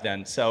it back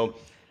then. So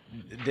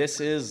this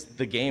is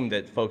the game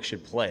that folks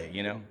should play,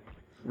 you know?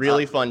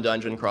 Really fun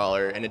dungeon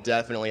crawler, and it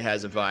definitely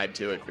has a vibe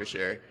to it for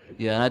sure.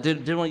 Yeah, and I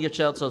did want to give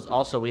shout outs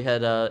also. We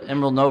had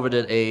Emerald Nova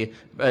did a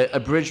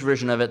abridged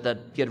version of it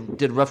that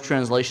did rough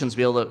translations to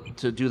be able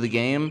to do the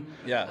game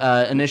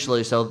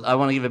initially. So I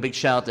want to give a big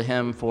shout out to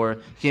him for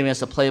giving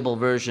us a playable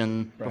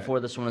version before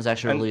this one was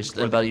actually released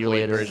about a year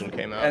later. Version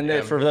came out.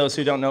 And for those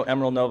who don't know,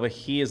 Emerald Nova,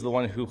 he is the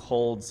one who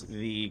holds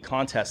the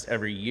contest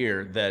every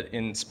year that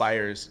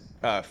inspires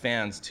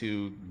fans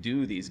to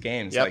do these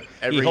games. Yep,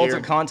 like he holds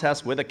a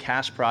contest with a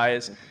cash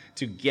prize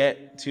to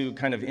get to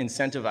kind of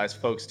incentivize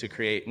folks to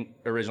create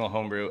original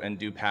homebrew and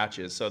do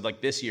patches. So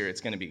like this year,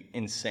 it's going to be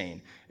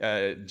insane.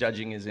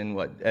 Judging is in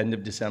end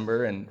of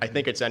December, and I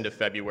think it's end of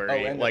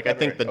February. I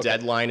think the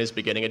deadline is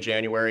beginning of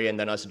January, and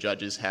then us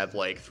judges have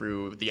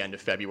through the end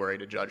of February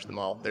to judge them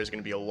all. There's going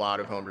to be a lot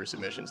of homebrew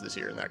submissions this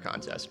year in that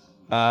contest.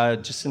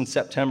 Just in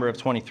September of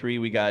 23,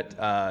 we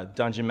got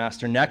Dungeon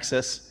Master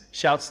Nexus.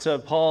 Shouts to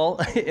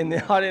Paul in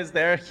the audience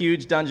there,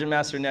 huge Dungeon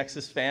Master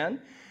Nexus fan.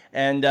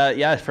 And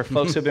for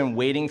folks who've been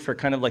waiting for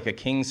kind of like a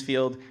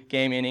Kingsfield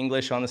game in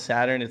English on the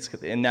Saturn, it's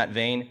in that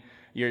vein.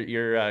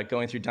 You're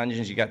going through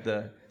dungeons. You got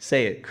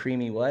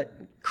creamy what?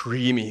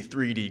 Creamy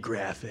 3D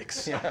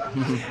graphics. Yeah.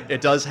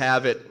 It does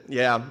have it.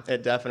 Yeah,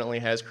 it definitely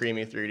has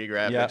creamy 3D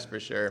graphics for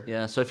sure.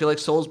 Yeah, so if you like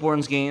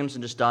Soulsborne's games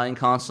and just dying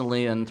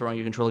constantly and throwing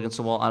your controller against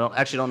the wall, I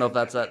don't know if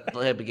that's that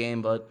type of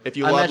game, but if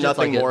you love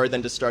nothing more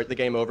than to start the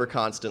game over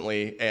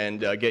constantly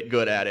and get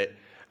good at it,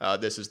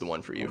 this is the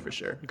one for you for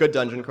sure. Good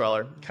dungeon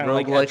crawler. Kind of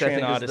like I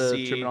think is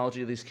the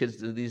terminology these kids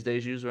these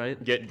days use,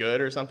 right? Get good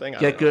or something?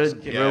 Get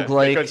good,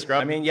 roguelike. Good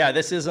scrub. I mean,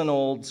 this is an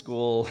old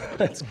school.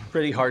 It's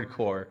pretty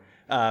hardcore.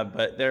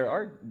 But there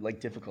are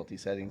difficulty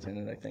settings in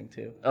it, I think,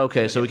 too.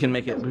 Okay, so we can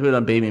put it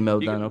on baby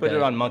mode then. Okay. Put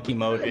it on monkey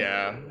mode.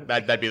 Yeah,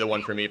 that'd be the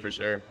one for me for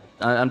sure.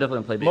 I'm definitely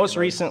gonna play baby Most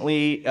mode.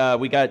 Recently,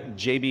 we got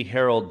JB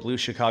Harold Blue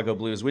Chicago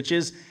Blues, which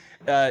is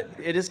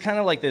it is kind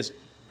of like this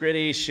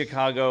gritty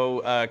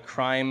Chicago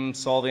crime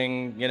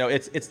solving.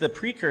 It's the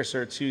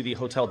precursor to the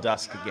Hotel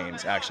Dusk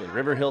games, actually.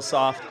 River Hill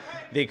Soft.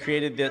 They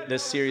created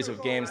this series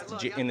of games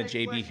in the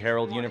JB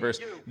Harold universe.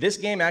 This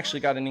game actually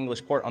got an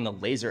English port on the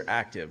Laser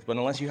Active, but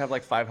unless you have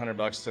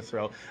 $500 to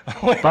throw.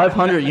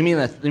 500? You mean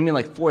like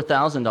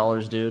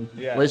 $4,000, dude?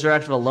 Yeah. Laser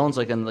Active alone's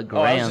like in the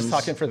grands. Oh, I was just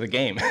talking for the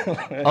game.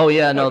 Oh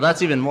yeah, no,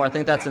 that's even more. I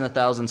think that's in the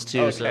thousands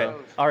too. Okay. So.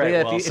 All right.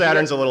 Yeah, well,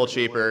 Saturn's a little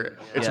cheaper.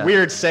 It's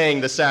weird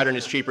saying the Saturn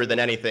is cheaper than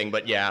anything,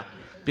 but yeah.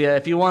 But yeah,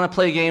 if you want to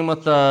play a game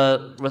with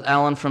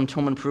Alan from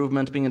Home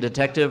Improvement being a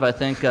detective, I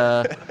think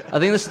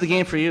this is the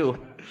game for you.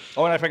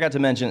 Oh, and I forgot to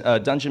mention,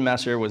 Dungeon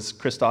Master was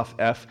Christoph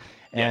F.,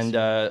 and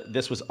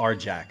this was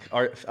Arjack.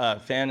 Our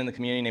fan in the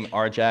community named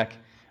Arjack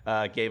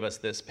gave us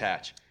this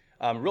patch.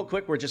 Real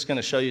quick, we're just going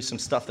to show you some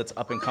stuff that's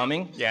up and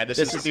coming. Yeah,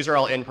 these are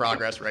all in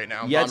progress right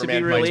now. Yet to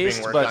be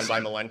released, being but worked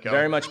on by Malenko.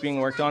 Very much being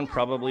worked on.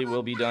 Probably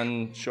will be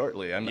done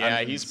shortly.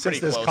 He's pretty since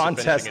this close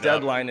contest to finishing it up.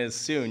 deadline is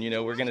soon.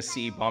 We're going to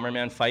see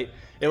Bomberman fight.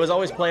 It was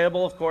always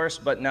playable, of course,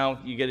 but now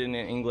you get it in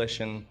English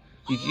and.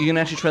 You can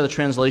actually try the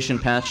translation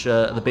patch,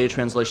 the beta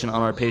translation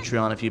on our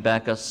Patreon if you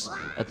back us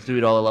at the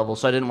 $3 level.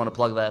 So I didn't want to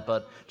plug that,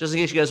 but just in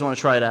case you guys want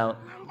to try it out.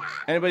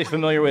 Anybody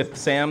familiar with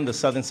Sam, the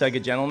Southern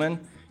Sega gentleman?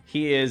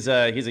 He's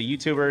a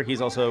YouTuber. He's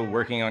also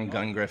working on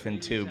Gun Griffin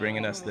 2,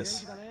 bringing us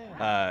this,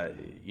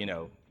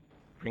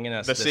 bringing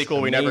us the this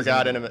sequel we never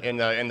amazing-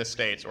 got in the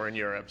States or in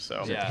Europe.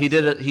 So Yeah. He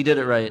did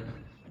it right.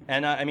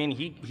 And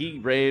he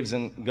raves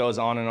and goes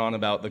on and on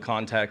about the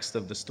context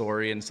of the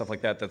story and stuff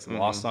like that. That's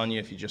lost on you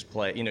if you just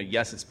play.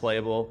 Yes, it's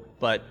playable,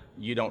 but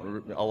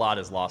a lot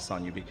is lost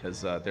on you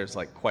because there's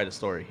quite a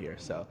story here.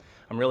 So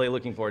I'm really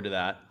looking forward to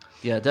that.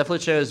 Yeah, definitely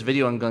check out his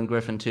video on Gun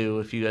Griffin 2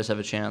 if you guys have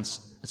a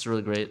chance. It's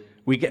really great.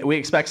 We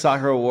expect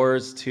Sakura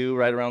Wars 2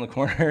 right around the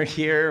corner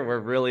here. We're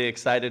really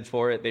excited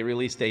for it. They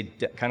released a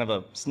kind of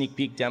a sneak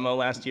peek demo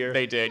last year.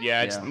 They did,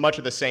 yeah. It's much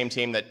of the same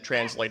team that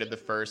translated the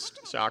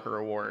first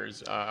Sakura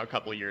Wars a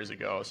couple of years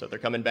ago. So they're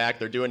coming back.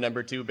 They're doing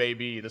number 2,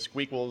 baby. The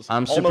Squeakles.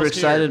 I'm super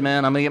excited, here.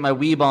 man. I'm gonna get my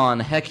Weeb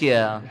on. Heck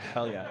yeah.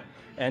 Hell yeah.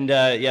 And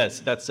yes,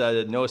 that's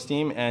No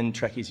Esteem and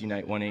Trekkies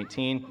Unite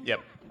 118.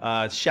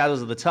 Yep.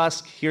 Shadows of the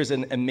Tusk. Here's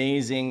an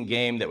amazing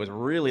game that was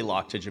really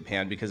locked to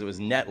Japan because it was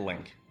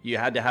NetLink. You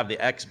had to have the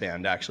X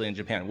band actually in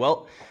Japan.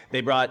 Well,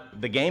 they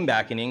brought the game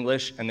back in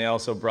English, and they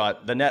also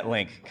brought the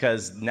NetLink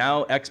because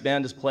now X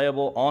band is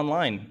playable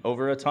online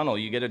over a tunnel.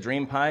 You get a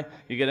Dream Pie,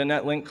 you get a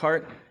NetLink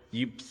cart,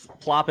 you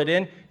plop it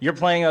in, you're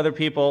playing other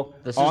people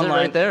This online. is it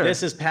right there.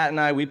 This is Pat and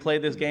I. We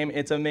played this game.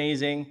 It's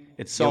amazing.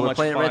 It's so much fun. We're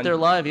playing it right there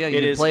live. Yeah, you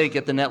can is play it,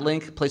 get the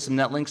NetLink, play some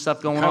NetLink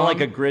stuff going on. kind of like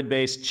a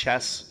grid-based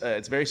chess.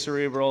 It's very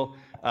cerebral.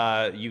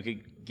 You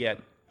could get,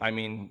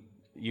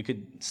 you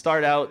could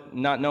start out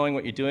not knowing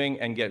what you're doing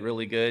and get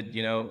really good,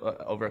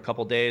 over a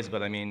couple days.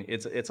 But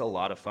it's a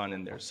lot of fun,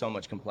 and there's so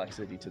much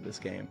complexity to this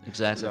game.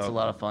 Exactly, it's a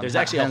lot of fun. There's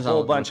actually a Hands-on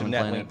whole bunch of when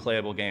playing NetLink it.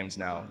 playable games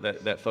now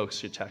that folks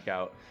should check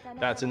out.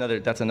 That's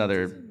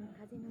another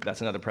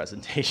that's another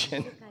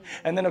presentation.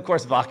 And then, of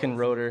course, Wacken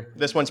Rotor.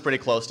 This one's pretty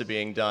close to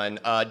being done.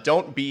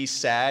 Don't be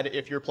sad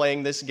if you're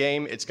playing this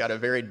game. It's got a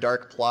very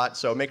dark plot,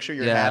 so make sure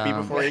you're happy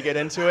before you get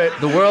into it.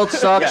 The world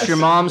sucks. Yes. Your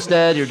mom's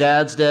dead. Your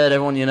dad's dead.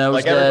 Everyone you know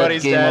is dead.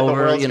 Everybody's Game dead. over. The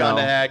world's you know. gone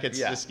to heck. It's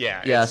just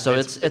So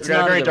it's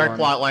got a very dark one.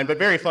 plot line, but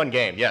very fun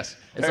game. Yes.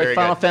 It's like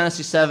Final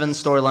Fantasy VII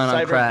storyline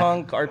on crack.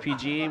 Cyberpunk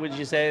RPG, would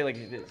you say? Like,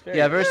 it's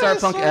very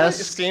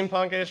Cyberpunk-esque.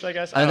 Steampunk-ish, I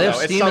guess. And they have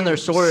Steam in their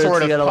swords. Sort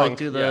you of gotta punk. like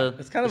do the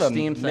It's kind of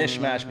Steam a thing.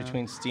 mishmash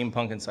between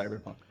steampunk and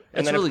cyberpunk.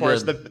 And then, really of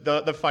course, good.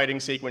 the fighting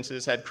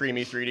sequences had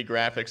creamy 3D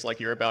graphics like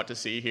you're about to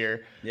see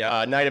here.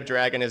 Yeah. Night of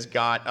Dragon has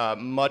got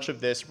much of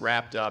this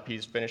wrapped up.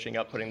 He's finishing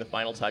up putting the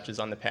final touches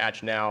on the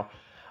patch now.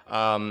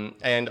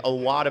 And a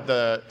lot of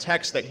the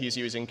text that he's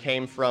using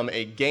came from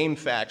a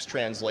GameFAQs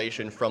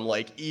translation from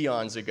like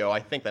eons ago. I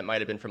think that might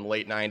have been from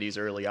late 90s,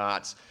 early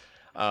aughts.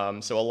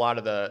 So a lot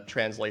of the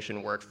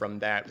translation work from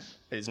that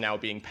is now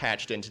being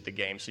patched into the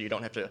game, so you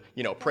don't have to,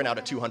 print out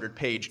a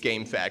 200-page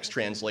GameFAQs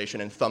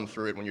translation and thumb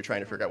through it when you're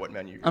trying to figure out what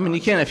menu you're I mean, on.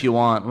 you can if you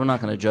want. We're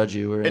not going to judge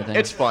you or anything.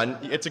 It's fun.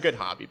 It's a good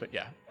hobby, but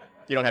yeah,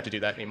 you don't have to do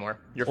that anymore.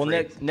 You're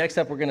free. Next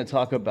up, we're going to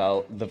talk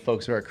about the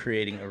folks who are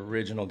creating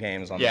original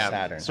games on the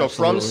Saturn. So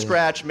from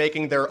scratch,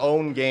 making their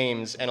own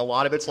games, and a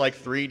lot of it's like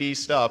 3D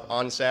stuff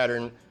on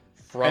Saturn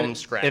from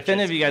scratch. If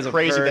any of you guys have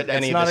crazy heard, that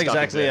any it's of not this stuff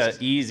exactly an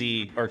exists.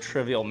 easy or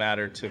trivial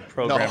matter to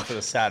program No. for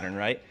the Saturn,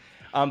 right?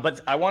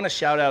 But I want to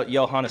shout out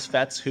Johannes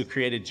Fetz, who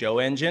created Joe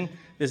Engine.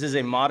 This is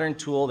a modern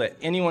tool that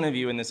any one of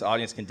you in this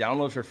audience can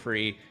download for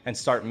free and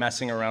start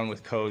messing around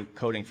with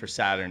coding for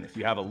Saturn. If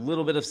you have a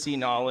little bit of C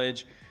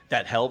knowledge,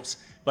 that helps.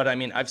 But I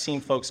mean, I've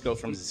seen folks go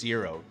from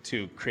 0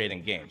 to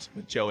creating games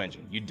with Joe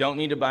Engine. You don't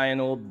need to buy an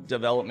old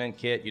development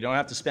kit. You don't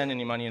have to spend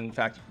any money. In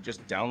fact, you can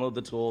just download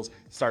the tools,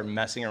 start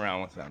messing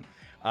around with them.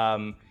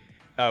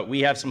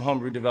 We have some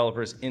homebrew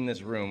developers in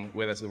this room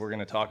with us that we're going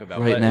to talk about.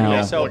 Right now.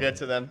 Yeah, So we'll get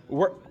to them.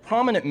 we're a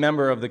prominent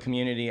member of the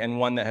community, and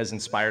one that has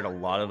inspired a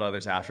lot of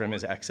others after him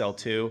is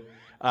XL2.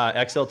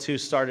 XL2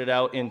 started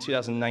out in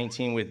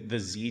 2019 with the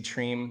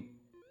Z-Tream.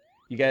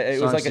 You guys,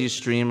 it was Sonic like Z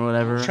Stream or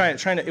whatever.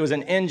 it was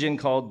an engine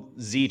called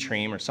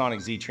Z-Tream or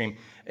Sonic Z-Tream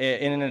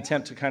in an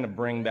attempt to kind of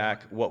bring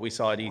back what we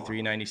saw at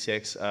E3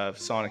 96 of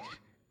Sonic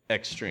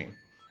Extreme.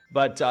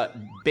 But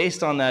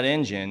based on that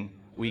engine,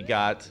 we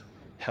got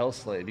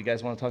Hellslave. You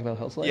guys want to talk about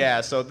Hellslave?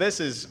 Yeah, so this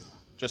is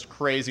just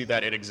crazy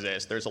that it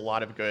exists. There's a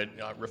lot of good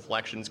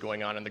reflections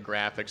going on in the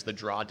graphics. The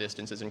draw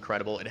distance is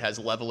incredible. It has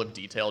level of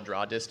detail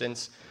draw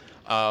distance.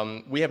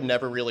 We have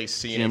never really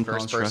seen a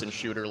first-person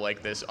shooter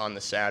like this on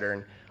the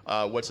Saturn.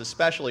 What's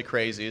especially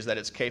crazy is that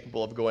it's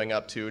capable of going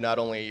up to not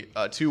only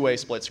two-way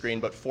split screen,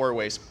 but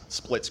four-way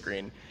split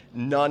screen.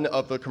 None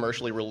of the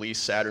commercially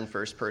released Saturn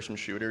first-person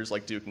shooters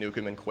like Duke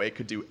Nukem and Quake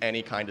could do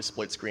any kind of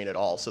split screen at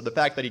all. So the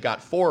fact that he got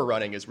 4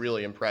 running is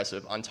really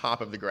impressive, on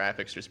top of the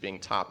graphics just being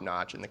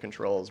top-notch and the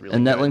controls really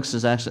And good. Netlink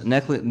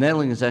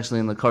is actually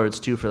in the cards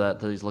too for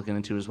that he's looking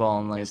into as well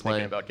and letting He's play.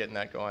 thinking about getting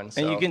that going.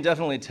 And you so. can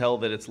definitely tell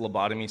that it's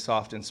Lobotomy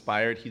Soft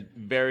inspired. He's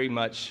very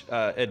much,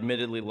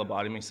 admittedly,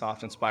 Lobotomy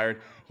Soft inspired.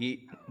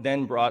 He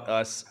then brought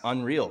us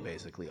Unreal,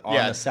 basically, on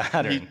the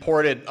Saturn. He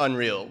ported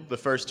Unreal, the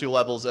first 2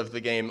 levels of the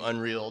game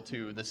Unreal,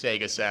 to the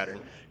Sega Saturn.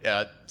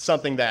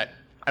 Something that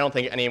I don't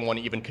think anyone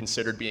even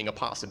considered being a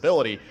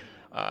possibility.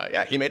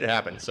 He made it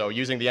happen. So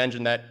using the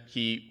engine that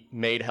he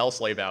made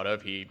Hellslave out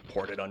of, he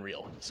ported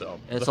Unreal. So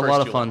It's the a first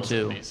lot of 2 fun, levels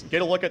too. of these.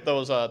 Get a look at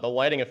those the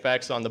lighting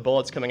effects on the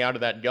bullets coming out of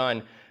that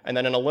gun, and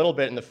then in a little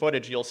bit in the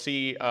footage, you'll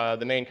see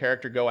the main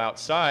character go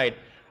outside.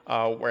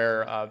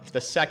 Where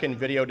the second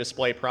video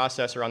display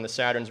processor on the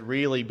Saturn's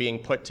really being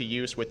put to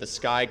use with the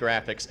sky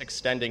graphics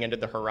extending into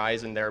the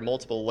horizon. There are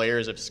multiple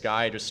layers of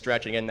sky just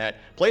stretching in that.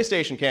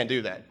 PlayStation can't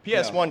do that.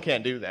 PS1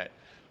 can't do that.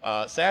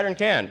 Saturn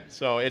can.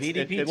 So it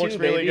looks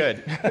really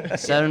good.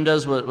 Saturn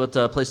does what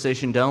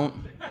PlayStation don't.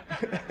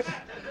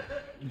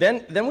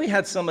 Then we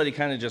had somebody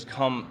kind of just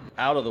come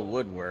out of the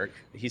woodwork.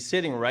 He's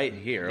sitting right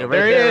here. Yeah,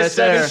 There he Right is,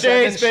 there.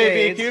 Seven Shades,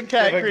 baby. Give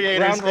CubeCat a creators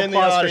round of in the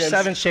applause for audience.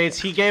 Seven Shades.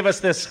 He gave us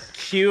this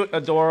cute,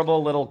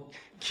 adorable little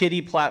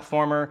kiddie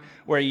platformer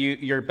where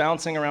you're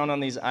bouncing around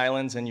on these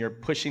islands and you're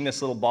pushing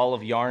this little ball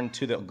of yarn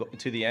to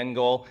the end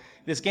goal.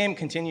 This game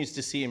continues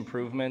to see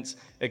improvements.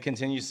 It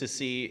continues to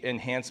see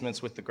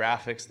enhancements with the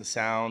graphics, the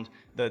sound,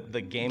 the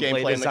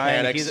gameplay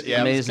design. mechanics, He's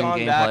Amazing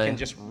gone back gameplay. and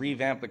just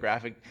revamped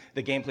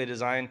the gameplay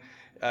design.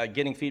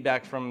 Getting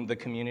feedback from the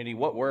community,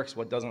 what works,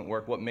 what doesn't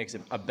work, what makes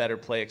it a better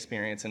play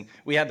experience. And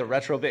we had the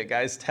Retrobit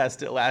guys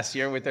test it last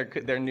year with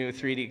their new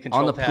 3D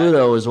control On the pad.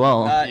 Pluto as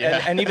well.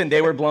 And even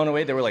they were blown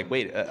away. They were like,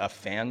 wait, a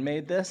fan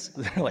made this?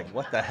 They're like,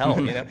 what the hell,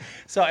 you know?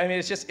 So, I mean,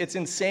 it's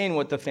insane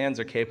what the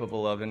fans are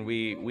capable of, and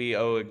we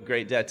owe a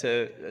great debt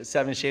to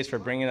Seven Shades for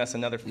bringing us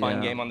another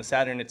fun game on the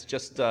Saturn. It's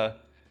just,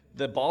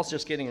 the ball's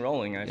just getting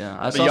rolling. The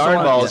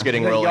yarn ball is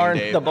getting rolling,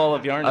 Dave. The ball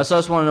of yarn. I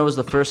just want to know, it was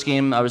the first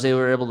game I was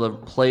able to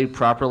play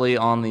properly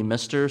on the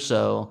Mister,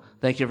 so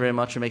thank you very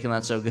much for making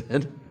that so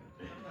good.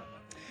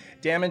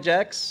 Damage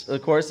X,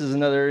 of course, is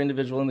another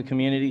individual in the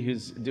community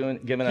who's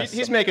giving us.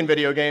 He's making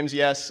video games,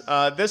 yes.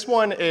 This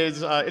one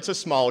is it's a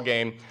small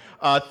game.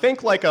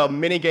 Think like a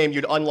mini game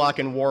you'd unlock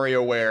in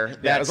WarioWare.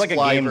 Yeah, it was like a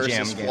Fly game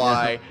versus jam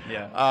Fly. game.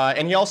 Yeah.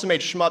 And he also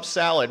made Shmup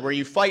Salad, where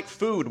you fight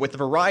food with a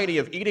variety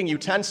of eating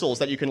utensils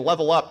that you can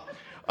level up.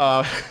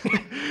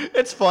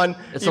 It's fun.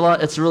 It's a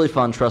lot. It's really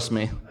fun. Trust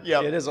me.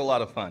 Yeah, It is a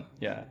lot of fun.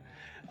 Yeah.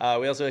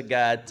 We also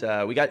got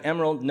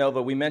Emerald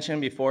Nova. We mentioned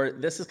him before.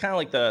 This is kind of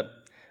like the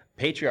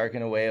patriarch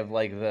in a way of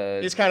like the.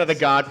 He's kind of the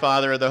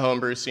godfather of the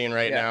homebrew scene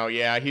right Yeah. now.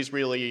 Yeah, he's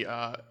really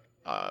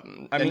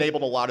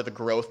enabled a lot of the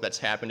growth that's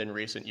happened in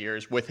recent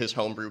years with his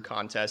homebrew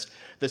contest.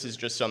 This is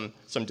just some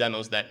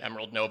demos that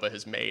Emerald Nova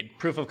has made.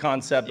 Proof of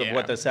concept of Yeah.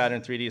 what the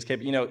Saturn 3D is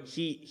capable. You know,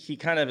 he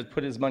kind of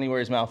put his money where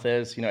his mouth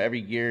is. You know, every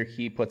year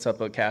he puts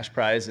up a cash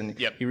prize, and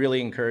Yep. he really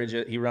encourages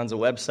it. He runs a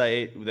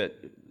website that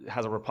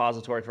has a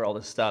repository for all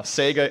this stuff.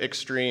 SEGA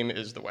Extreme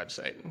is the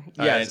website.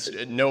 Yes.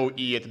 It's no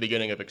E at the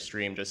beginning of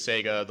Extreme, just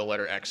SEGA, the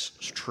letter X,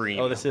 Extreme.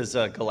 Oh, this is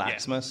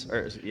Galaxmus?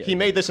 Or, yeah. He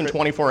made this in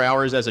 24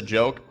 hours as a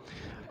joke.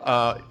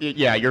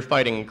 Yeah, you're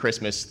fighting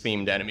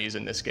Christmas-themed enemies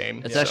in this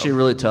game. It's so- actually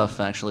really tough,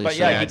 actually. But so-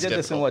 yeah, Yeah, he it's did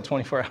this in difficult. what,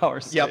 24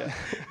 hours? Yep. Yeah.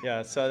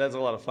 Yeah, so that's a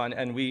lot of fun.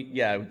 And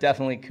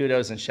definitely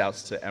kudos and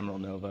shouts to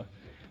Emerald Nova.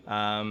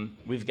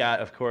 We've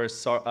got, of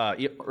course,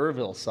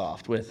 Ervil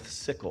Soft with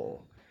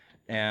Sickle.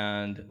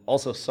 And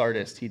also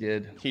Sardist, he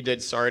did. He did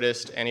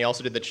Sardist, and he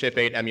also did the Chip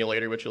 8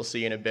 emulator, which you'll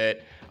see in a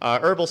bit.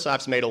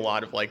 Herbalsoft's made a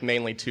lot of like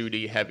mainly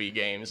 2D heavy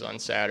games on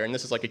Saturn.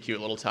 This is like a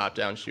cute little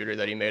top-down shooter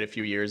that he made a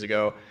few years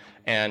ago.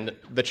 And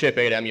the Chip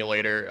 8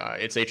 emulator,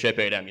 it's a Chip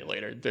 8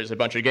 emulator. There's a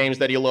bunch of games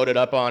that he loaded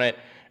up on it,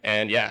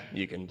 and yeah,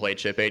 you can play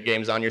Chip 8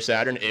 games on your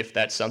Saturn if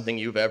that's something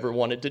you've ever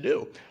wanted to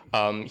do.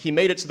 He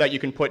made it so that you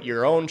can put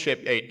your own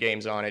Chip 8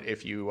 games on it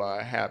if you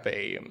have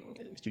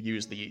if you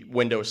use the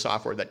Windows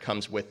software that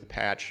comes with the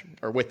patch,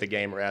 or with the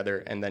game rather,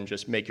 and then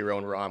just make your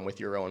own ROM with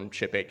your own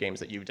Chip 8 games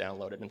that you've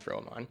downloaded and throw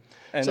them on.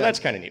 And so that's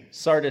kind of neat.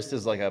 Sardist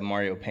is like a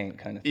Mario Paint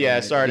kind of thing. Yeah,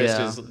 right? Sardist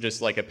Yeah. is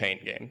just like a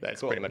paint game.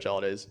 That's Cool. pretty much all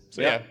it is.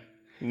 So Yeah. yeah,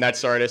 and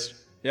that's Sardist.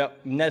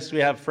 Yep. Next we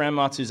have Fran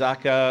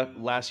Matsuzaka.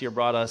 Last year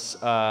brought us,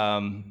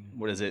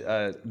 what is it?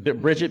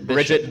 Bridget Bishop.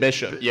 Bridget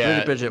Bishop.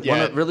 Yeah. Bridget.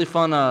 Yeah. One really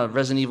fun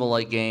Resident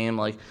Evil-like game.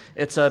 Like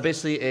it's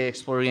basically a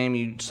explorer game.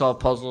 You solve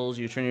puzzles.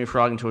 You turn your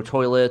frog into a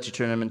toilet. You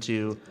turn them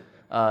into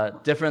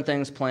different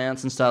things,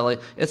 plants and stuff. Like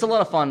it's a lot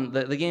of fun.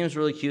 The game is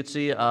really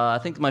cutesy. I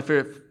think my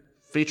favorite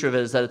feature of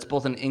it is that it's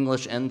both in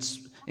English,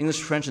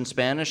 French, and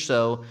Spanish.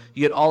 So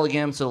you get all the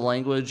games of the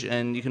language,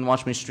 and you can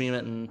watch me stream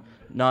it and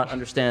not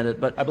understand it.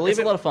 But I believe it's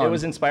a lot of fun. It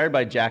was inspired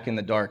by Jack in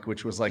the Dark,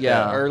 which was like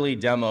Yeah. an early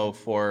demo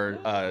for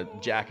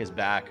Jack is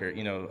Back, or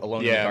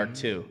Alone in the Yeah. Dark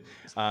 2.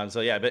 So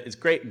yeah, but it's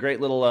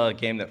great little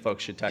game that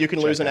folks should You can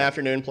lose an out.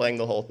 afternoon playing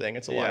the whole thing.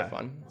 It's a lot of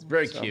fun. It's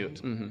very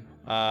cute.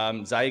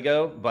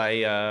 Zygo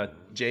by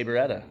Jay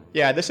Beretta.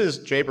 Yeah, this is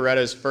Jay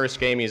Beretta's first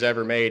game he's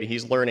ever made.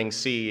 He's learning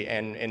C,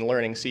 and in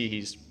learning C,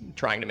 he's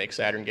trying to make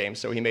Saturn games.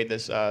 So he made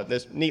this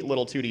this neat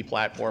little 2D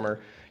platformer.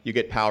 You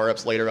get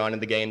power-ups later on in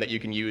the game that you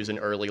can use in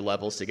early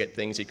levels to get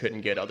things you couldn't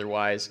get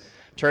otherwise,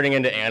 turning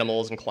into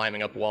animals and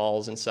climbing up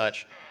walls and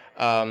such.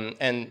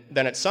 And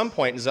then at some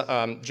point,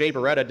 Jay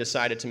Beretta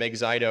decided to make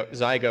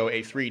Zygo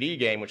a 3D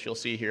game, which you'll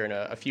see here in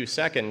a few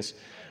seconds.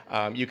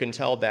 You can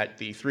tell that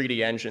the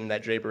 3D engine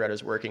that Jay Beretta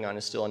is working on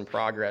is still in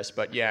progress,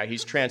 but yeah,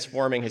 he's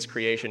transforming his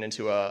creation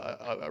into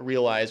a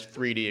realized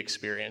 3D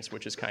experience,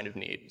 which is kind of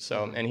neat.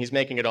 So, and he's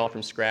making it all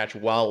from scratch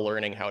while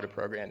learning how to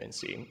program in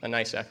C. A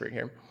nice effort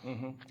here.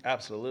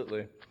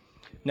 Absolutely.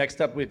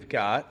 Next up, we've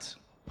got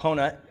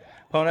Ponut.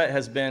 Ponut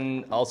has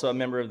been also a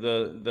member of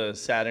the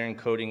Saturn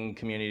coding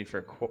community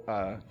for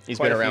He's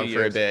quite been a few around for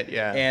a years. bit,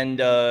 yeah. And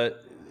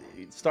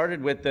it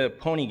started with the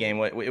Pony game.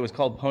 It was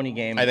called Pony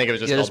Game. I think it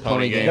was just Yeah, called just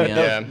Pony Pony Game. Game,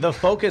 Yeah. The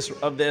focus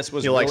of this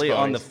was He likes really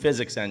on the ponies.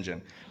 physics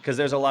engine, because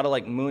there's a lot of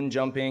like moon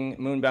jumping,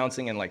 moon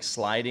bouncing, and like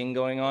sliding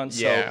going on.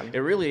 So Yeah. it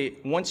really,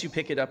 once you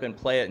pick it up and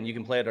play it, and you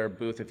can play it at our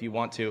booth if you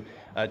want to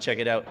check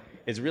it out,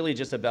 it's really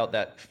just about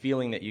that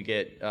feeling that you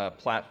get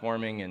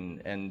platforming,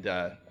 and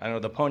I don't know,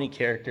 the pony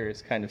character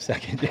is kind of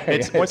secondary.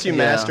 It's once you Yeah.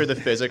 master the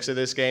physics of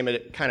this game,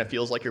 it kind of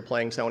feels like you're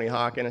playing Tony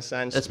Hawk in a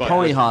sense. It's but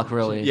Pony with- Hawk,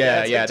 really.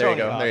 Yeah, it's yeah. like There you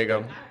Tony go. Hawk, There you go.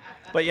 right?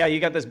 But yeah, you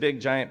got this big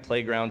giant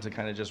playground to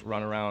kind of just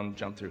run around,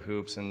 jump through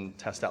hoops, and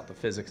test out the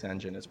physics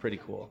engine. It's pretty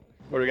cool.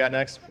 What do we got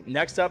next?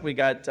 Next up, we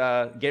got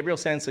Gabriel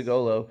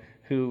Sansagolo,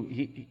 who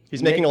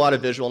He's making a lot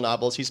of visual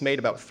novels. He's made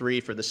about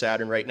 3 for the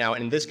Saturn right now.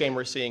 And in this game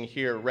we're seeing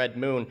here, Red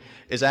Moon,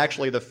 is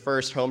actually the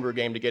first homebrew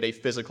game to get a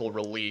physical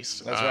release.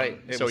 That's right.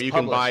 It So was you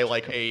can buy published.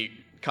 like a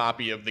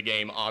copy of the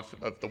game off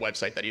of the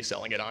website that he's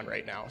selling it on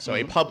right now. So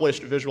a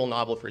published visual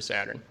novel for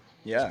Saturn.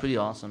 yeah, Pretty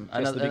awesome.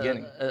 I Just know the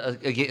beginning.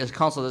 A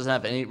console doesn't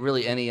have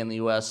any in the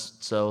U.S.,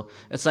 so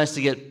it's nice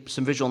to get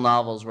some visual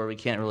novels where we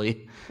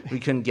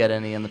couldn't get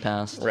any in the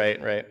past.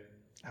 Right, right.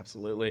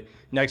 absolutely.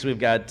 Next, we've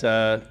got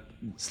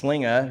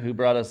Slinga, who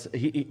brought us.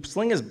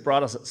 Slinga's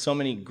brought us so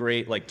many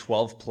great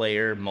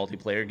 12-player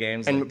multiplayer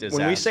games. And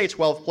when we say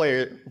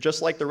 12-player,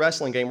 just like the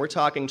wrestling game, we're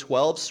talking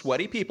 12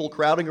 sweaty people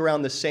crowding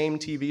around the same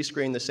TV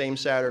screen, the same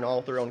Saturn, all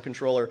with their own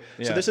controller.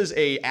 Yeah. So this is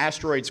a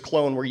Asteroids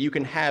clone where you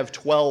can have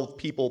 12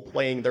 people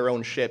playing their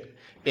own ship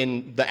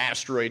in the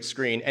Asteroid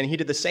screen. And he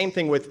did the same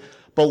thing with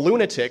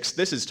Balloonatics.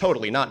 This is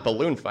totally not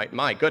Balloon Fight,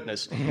 my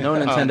goodness. No,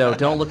 Nintendo,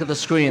 don't look at the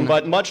screen.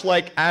 But much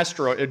like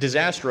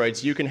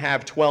Disasteroids, you can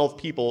have 12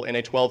 people in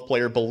a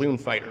 12-player Balloon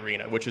Fight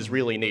arena, which is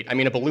really neat. I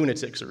mean, a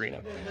Balloonatics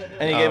arena.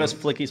 And he gave us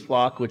Flicky's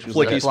Flock, which was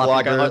Flicky's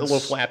Flock, a little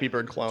Flappy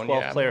Bird clone.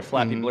 12-player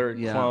Flappy Bird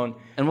clone.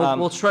 And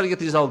we'll try to get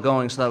these all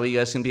going so that way you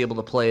guys can be able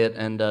to play it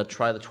and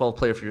try the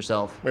 12-player for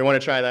yourself. We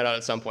want to try that out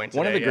at some point today.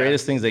 One of the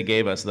greatest things they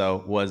gave us,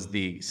 though, was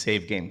the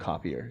save game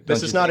copier.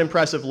 This is not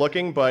impressive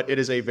looking, but it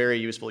is a very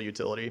useful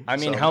utility.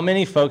 I mean, how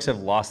many folks have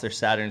lost their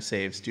Saturn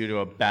saves due to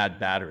a bad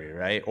battery,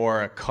 right?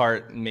 Or a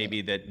cart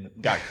maybe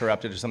that got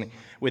corrupted or something.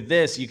 With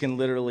this, you can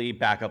literally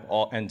back up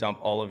and dump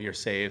all of your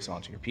saves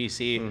onto your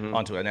PC,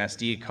 onto an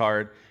SD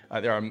card.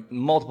 There are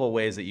multiple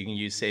ways that you can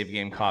use Save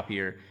Game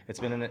Copier.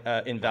 It's been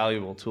an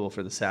invaluable tool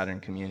for the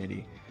Saturn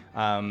community.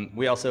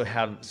 We also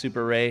have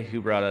Super Ray, who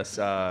brought us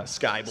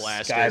Sky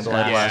Blaster.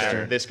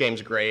 Blaster. This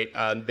game's great.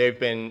 They've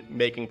been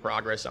making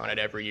progress on it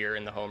every year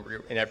in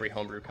every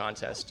homebrew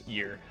contest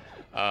year.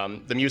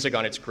 The music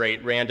on it's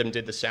great. Random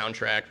did the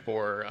soundtrack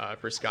for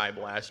Sky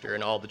Blaster,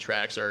 and all the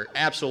tracks are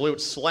absolute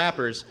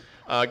slappers.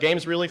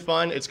 Game's really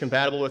fun. It's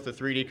compatible with the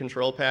 3D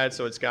control pad,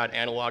 so it's got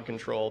analog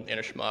control in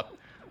a shmup.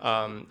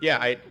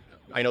 I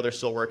know they're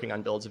still working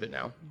on builds of it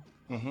now.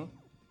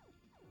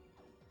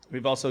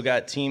 We've also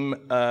got Team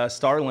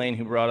Starlane,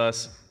 who brought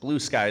us Blue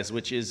Skies,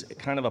 which is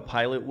kind of a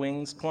Pilot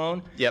Wings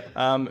clone. Yep.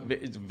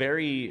 It's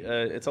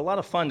it's a lot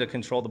of fun to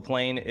control the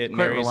plane. It Quite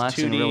marries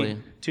relaxing, 2D, really.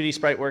 2D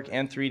sprite work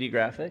and 3D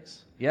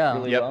graphics. Yeah.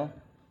 Really well.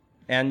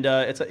 And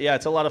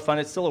it's a lot of fun.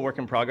 It's still a work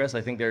in progress.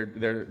 I think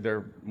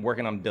they're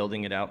working on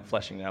building it out,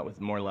 fleshing it out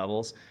with more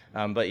levels.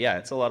 But yeah,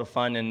 it's a lot of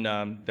fun,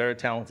 and they're a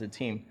talented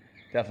team.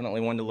 Definitely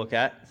one to look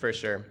at. For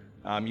sure.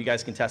 You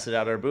guys can test it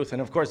out at our booth.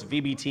 And of course,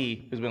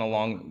 VBT, who's been a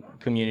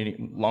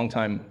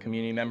long-time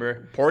community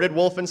member. Ported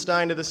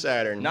Wolfenstein to the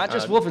Saturn. Not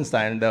just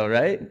Wolfenstein, though,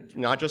 right?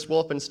 Not just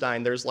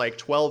Wolfenstein. There's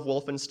 12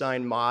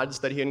 Wolfenstein mods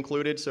that he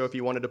included. So if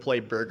you wanted to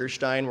play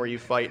Burgerstein, where you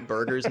fight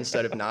burgers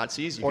instead of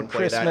Nazis, you can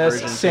play that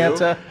version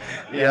Santa.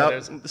 too.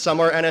 Yep. Some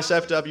are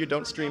NSFW.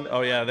 Don't stream. Oh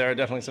yeah, there are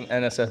definitely some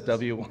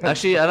NSFW ones.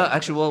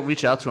 Actually, we'll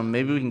reach out to him.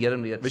 Maybe we can get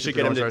him to get. We should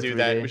get him to do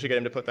that. We should get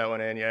him to put that one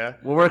in. Yeah.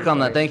 We'll work on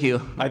that. Thank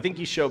you. I think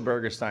you show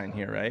Burgerstein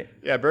here, right?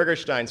 Yeah,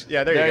 Burgerstein's.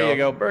 Yeah, there you go. There you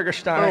go,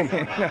 Burgerstein.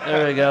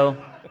 There we go.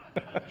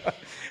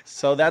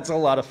 So that's a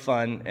lot of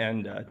fun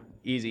and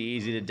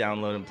easy to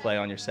download and play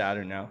on your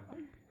Saturn now.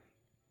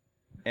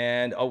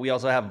 And we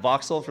also have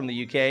Voxel from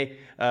the UK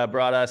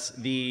brought us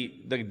the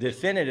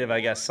definitive, I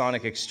guess,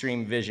 Sonic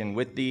Extreme Vision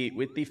with the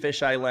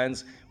fisheye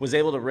lens. Was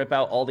able to rip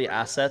out all the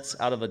assets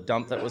out of a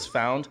dump that was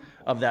found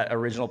of that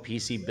original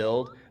PC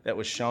build that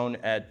was shown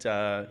at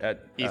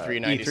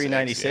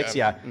E396.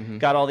 Yeah.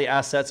 Got all the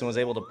assets and was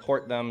able to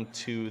port them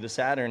to the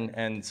Saturn.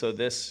 And so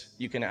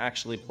you can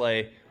actually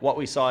play what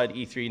we saw at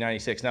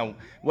E396. Now,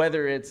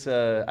 whether it's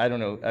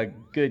a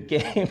good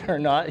game or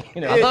not,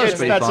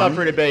 that's up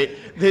for debate.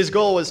 His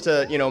goal was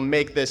to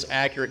make this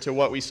accurate to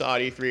what we saw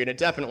at E3, and it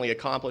definitely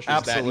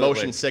accomplishes that,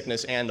 motion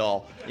sickness and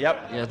all.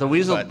 Yep. Yeah, the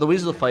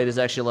Weasel fight is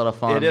actually a lot of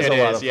fun. It is a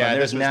lot of fun. Yeah,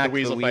 the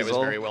Weasel fight was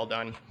very well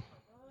done.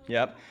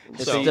 Yep.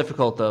 It's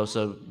difficult though,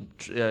 so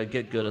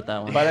get good at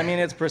that one. But I mean,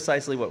 it's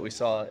precisely what we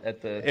saw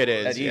at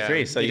E3.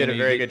 Yeah. So he did a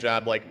very good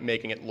job,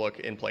 making it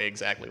look and play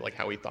exactly like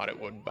how we thought it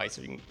would by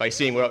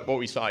seeing what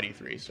we saw at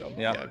E3. So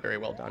yeah, very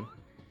well done.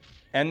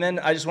 And then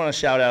I just want to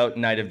shout out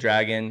Night of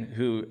Dragon,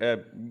 who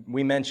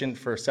we mentioned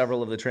for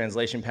several of the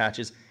translation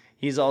patches.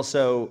 He's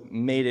also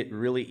made it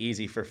really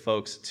easy for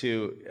folks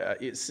to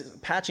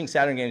patching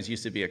Saturn games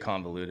used to be a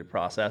convoluted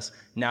process.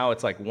 Now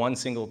it's like one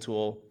single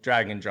tool,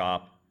 drag and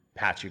drop.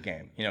 Patch your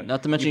game.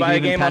 Not to mention you buy you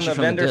a can game on patch the it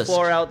from the vendor disc.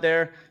 floor out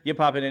there. You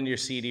pop it into your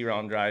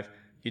CD-ROM drive.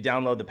 You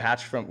download the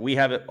patch from. We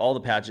have it. All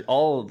the patches,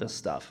 all of the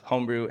stuff,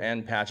 homebrew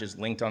and patches,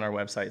 linked on our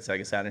website,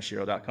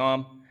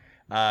 SEGA-SaturnShiro.com.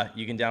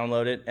 You can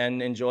download it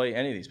and enjoy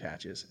any of these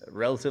patches.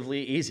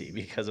 Relatively easy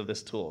because of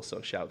this tool.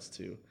 So shouts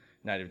to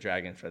Night of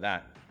Dragon for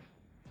that.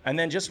 And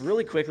then just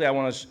really quickly,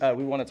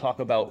 we want to talk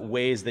about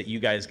ways that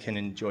you guys can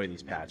enjoy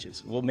these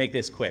patches. We'll make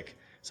this quick.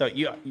 So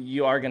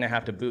you are going to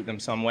have to boot them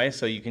some way.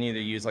 So you can either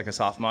use like a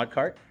soft mod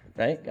cart.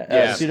 Right?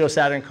 Yeah. Pseudo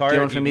Saturn card. Get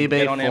one from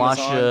eBay,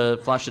 Amazon.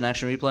 flash an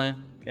action replay.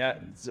 Yeah,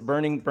 it's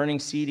burning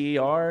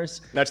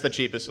CDRs. That's the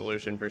cheapest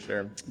solution for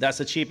sure. That's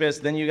the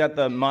cheapest. Then you got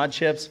the mod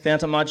chips.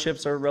 Phantom mod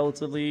chips are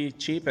relatively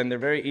cheap and they're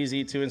very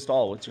easy to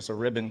install with just a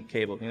ribbon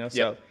cable.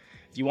 So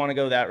if you want to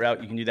go that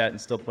route, you can do that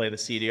and still play the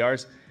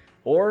CDRs.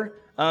 Or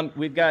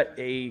we've got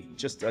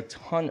just a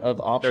ton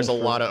of options. There's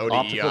a lot of ODE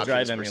optical drive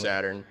options for emulator.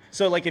 Saturn.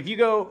 So like if you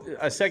go,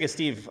 Sega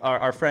Steve,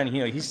 our friend,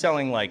 he's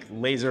selling like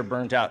laser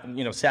burnt out,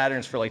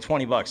 Saturns for like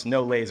 $20,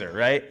 no laser,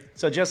 right?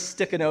 So just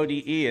stick an ODE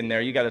in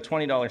there. You got a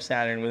 $20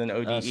 Saturn with an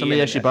ODE.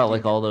 Somebody actually bought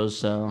like all those,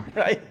 so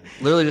right.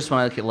 Literally just when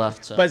I get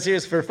left. So. But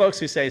seriously, for folks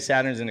who say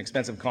Saturn's an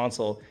expensive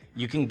console,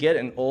 you can get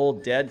an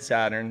old dead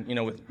Saturn,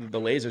 with the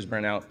lasers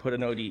burnt out, put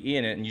an ODE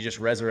in it, and you just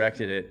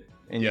resurrected it.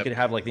 And you could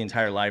have like the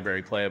entire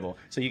library playable.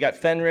 So you got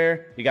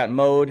Fenrir, you got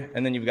Mode,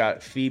 and then you've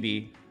got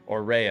Phoebe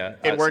or Rhea.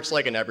 It works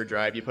like an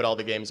EverDrive. You put all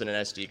the games in an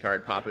SD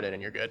card, pop it in,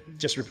 and you're good.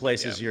 Just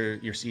replaces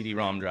your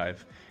CD-ROM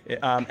drive.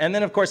 And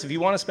then, of course, if you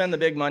want to spend the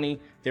big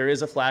money, there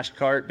is a flash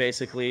cart,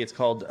 basically. It's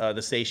called the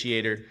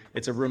Satiator.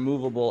 It's a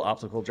removable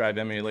optical drive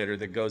emulator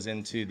that goes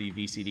into the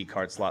VCD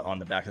card slot on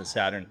the back of the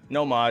Saturn.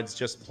 No mods,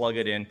 just plug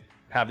it in.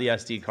 Have the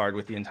SD card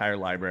with the entire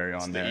library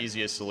on there. It's the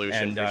easiest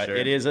solution, and for sure.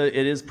 it is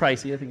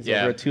pricey. I think it's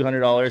over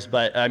 $200.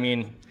 But I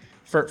mean,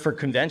 for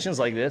conventions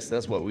like this,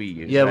 that's what we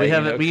use. Yeah, right? we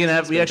have it. We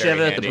actually have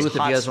it at the booth if you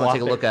guys want to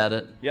take a look at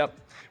it. Yep,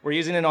 we're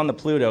using it on the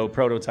Pluto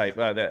prototype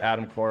that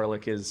Adam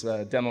Koralik is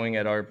demoing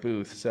at our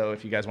booth. So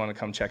if you guys want to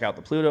come check out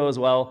the Pluto as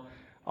well,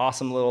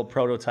 awesome little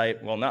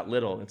prototype. Well, not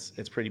little.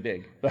 It's pretty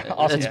big.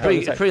 Awesome.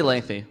 It's pretty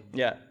lengthy.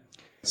 Yeah.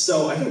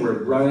 So I think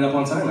we're running up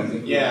on time, I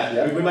think.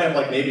 Yeah, we might have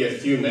like maybe a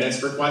few minutes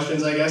for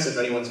questions, I guess, if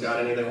anyone's got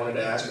any they wanted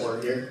to ask while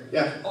we're here.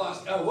 Yeah.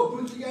 What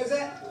booth are you guys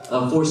at?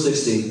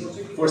 460.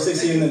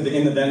 460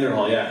 in the vendor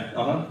hall,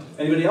 yeah.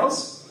 Anybody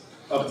else?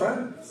 Up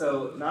front?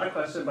 So, not a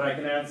question, but I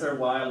can answer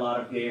why a lot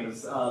of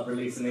games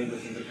release in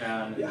English in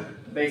Japan. Yeah.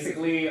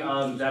 Basically, a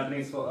lot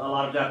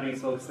of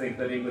Japanese folks think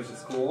that English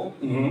is cool.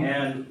 Mm-hmm.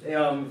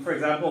 And, for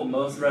example,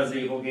 most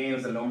Resident Evil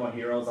games and No More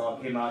Heroes all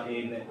came out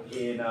in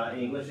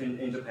English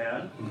in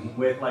Japan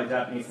with like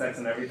Japanese text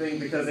and everything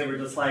because they were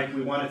just like,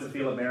 we wanted to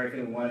feel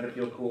American, we wanted to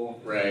feel cool.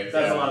 Right.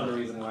 That's a lot of the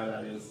reason why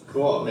that is.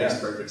 Cool. Makes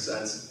perfect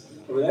sense.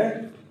 Over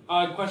there?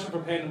 Question for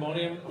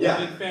Pandemonium. Yeah.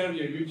 I'm a big fan of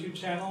your YouTube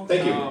channel.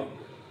 Thank you.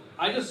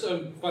 I just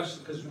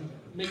question because you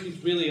make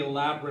these really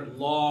elaborate,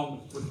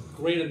 long, with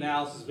great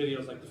analysis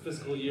videos like the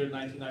fiscal year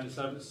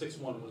 1997. The 6th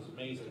one was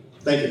amazing.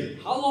 Thank you.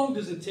 How long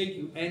does it take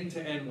you end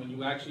to end when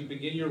you actually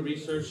begin your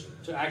research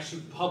to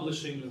actually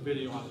publishing your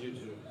video on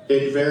YouTube?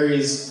 It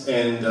varies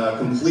and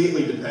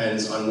completely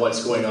depends on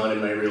what's going on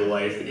in my real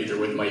life, either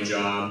with my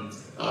job.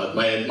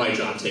 My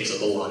job takes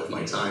up a lot of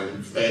my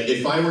time.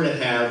 If I were to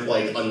have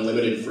like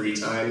unlimited free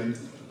time,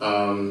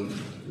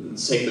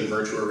 take the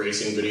Virtua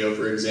Racing video,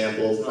 for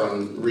example,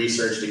 from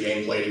research to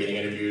gameplay to getting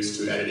interviews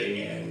to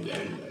editing and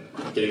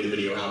getting the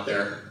video out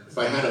there. If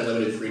I had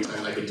unlimited free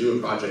time, I could do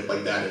a project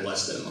like that in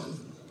less than a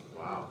month.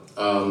 Wow.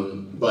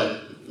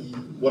 But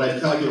what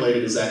I've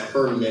calculated is that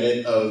per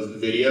minute of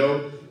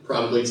video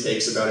probably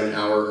takes about an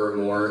hour or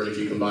more if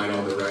you combine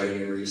all the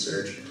writing and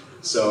research.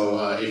 So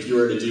if you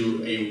were to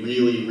do a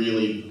really,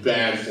 really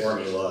bad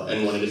formula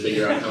and wanted to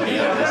figure out how many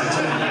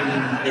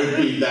hours it would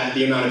be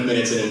the amount of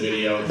minutes in a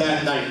video.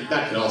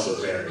 That can also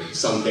vary.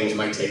 Some things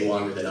might take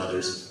longer than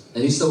others.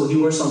 And he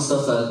works on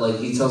stuff that like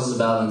he tells us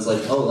about, and it's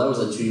like, oh, that was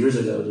like 2 years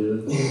ago,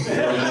 dude.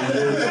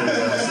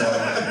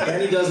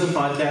 And he does the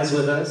podcast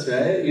with us,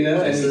 right? And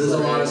there's a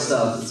lot of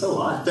stuff. It's a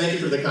lot. Thank you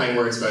for the kind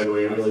words, by the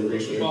way. I really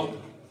appreciate it.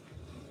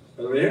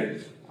 Over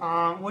here?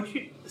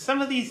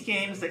 Some of these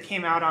games that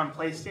came out on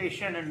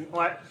PlayStation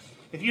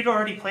if you'd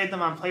already played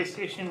them on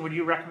PlayStation, would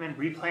you recommend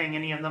replaying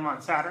any of them on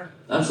Saturn?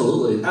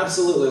 Absolutely.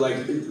 Absolutely,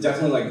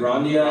 definitely like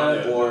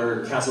Grandia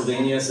or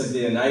Castlevania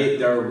Symphony of the Night.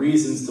 There are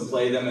reasons to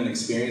play them and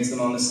experience them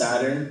on the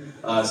Saturn.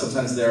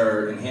 Sometimes there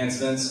are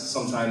enhancements.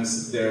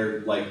 Sometimes they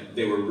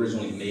were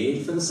originally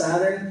made for the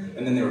Saturn,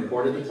 and then they were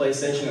ported to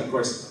PlayStation. Of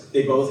course,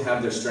 they both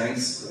have their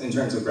strengths in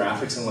terms of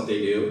graphics and what they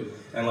do.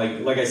 And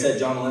like I said,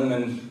 John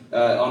Linneman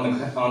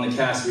on the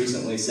cast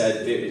recently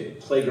said,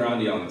 play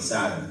Grandia on the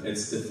Saturn.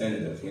 It's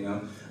definitive,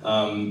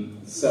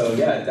 So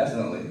yeah,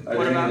 definitely. Are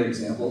there any other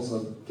examples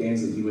of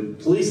games that you would?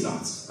 Police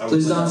Knots.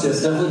 Police Knots,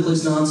 yes, definitely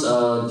Police Knots.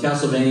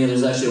 Castlevania,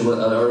 there's actually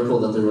an article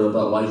that they wrote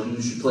about why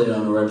you should play it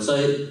on their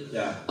website.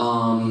 Yeah.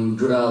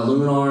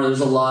 Luminar, there's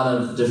a lot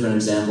of different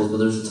examples, but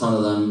there's a ton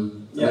of them.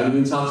 Yeah. We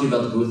can talk to you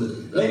about the booth.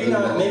 Maybe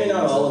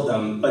not all of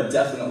them, but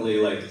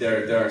definitely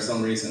there are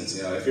some reasons.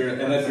 If you're a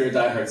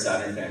diehard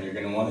Saturn fan, you're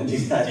going to want to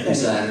do that.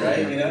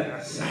 Exactly.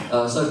 Right?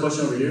 So a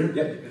question over here.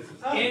 Yep.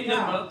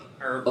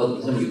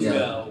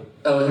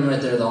 Him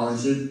right there, the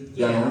orange dude.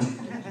 Yeah, orange.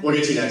 We'll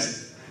get you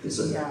next. Yes,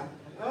 sir. Yeah.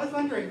 I was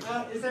wondering,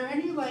 is there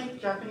any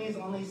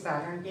Japanese-only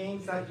Saturn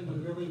games that you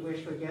really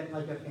wish would get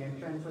a fan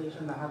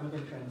translation that haven't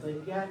been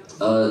translated yet?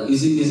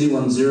 Easy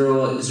one.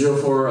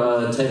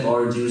 04 Type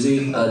R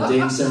doozy.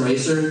 Dame Sim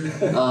Racer.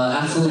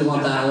 Absolutely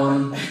want that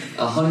one.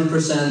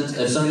 100%.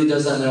 If somebody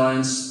does that in the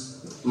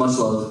audience, much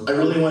love. I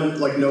really want,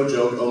 no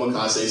joke,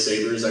 Omakase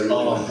Sabers. I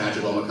really want a patch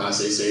of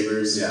Omakase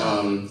Sabers.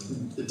 Yeah.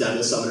 The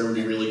Devil Summoner would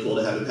be really cool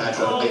to have a patch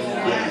of.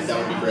 Yeah, that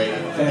would be great.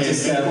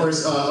 And of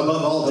course,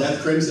 above all,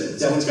 Death Crimson.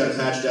 Someone's got to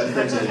patch Death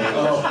Crimson.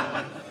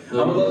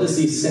 I would love to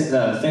see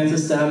Phantom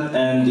Step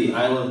and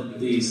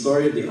the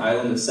story of the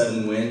Island of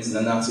Seven Winds,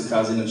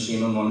 Nanatsukaze no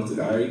Shima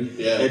Monogatari.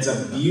 Yeah. It's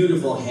a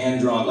beautiful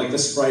hand-drawn, like the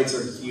sprites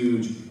are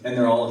huge, and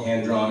they're all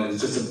hand-drawn, and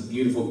it's just a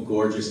beautiful,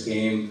 gorgeous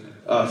game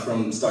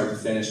from start to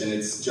finish, and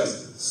it's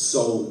just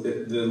so,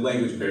 the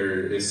language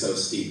barrier is so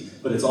steep,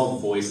 but it's all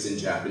voiced in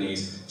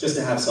Japanese. Just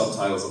to have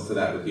subtitles for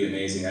that would be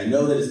amazing. I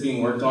know that it's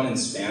being worked on in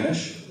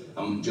Spanish.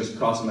 I'm just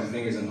crossing my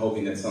fingers and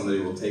hoping that somebody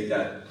will take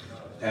that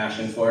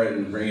passion for it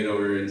and bring it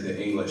over into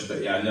English.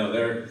 But yeah, no,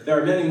 there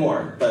are many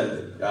more.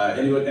 But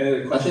any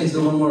other questions? I think there's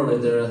one more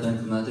right there, I think,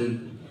 from that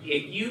dude.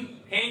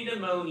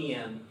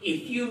 Pandemonium,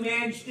 if you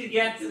manage to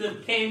get to the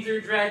Panzer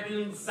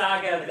Dragoon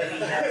Saga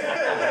video,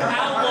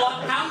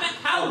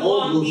 how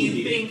long do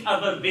you think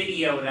of a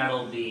video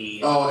that'll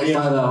be? Oh, 5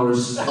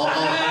 hours.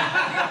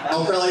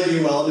 I'll probably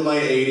be well into my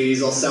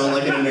 80s. I'll sound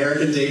like an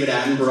American David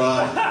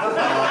Attenborough.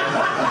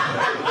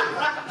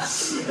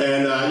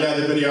 And yeah,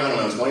 the video, I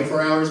don't know,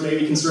 24 hours,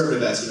 maybe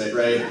conservative estimate,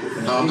 right?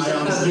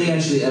 I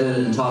actually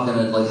edited and talking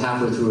it like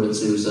halfway through it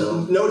too,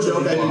 so. No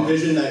joke, I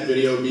envisioned that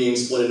video being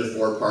split into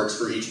 4 parts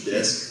for each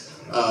disc.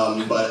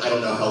 But I don't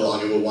know how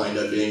long it will wind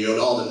up being. It would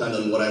all depend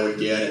on what I would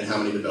get and how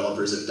many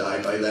developers have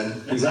died by then.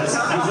 He's at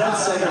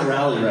SEGA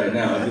Rally right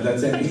now, if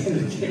that's any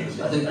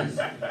indication.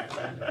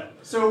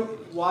 So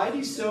why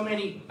do so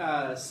many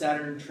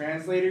Saturn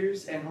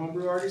translators and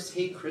homebrew artists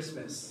hate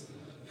Christmas?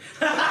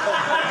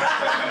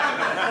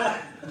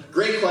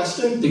 Great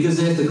question. Because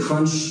they have to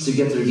crunch to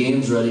get their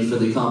games ready for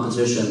the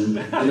competition.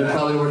 And they're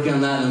probably working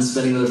on that and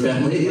spending with their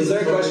family. Is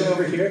there a question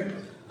over here?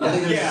 I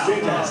think there's a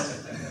Streamcast.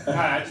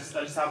 Hi, I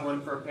just have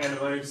one for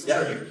Pandemonium. So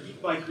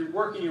you're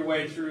working your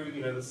way through,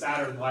 the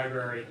Saturn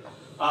library.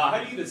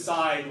 How do you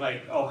decide,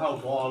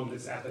 how long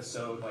this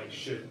episode,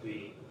 should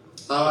be?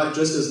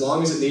 Just as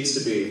long as it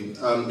needs to be.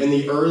 In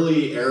the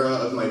early era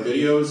of my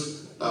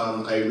videos,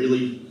 I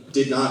really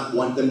did not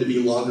want them to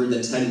be longer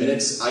than 10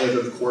 minutes. I have,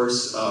 of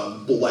course,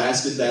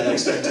 blasted that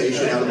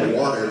expectation out of the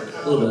water.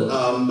 A little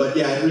bit. But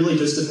yeah, it really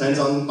just depends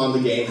on the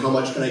game. How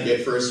much can I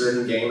get for a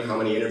certain game? How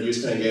many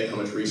interviews can I get? How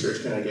much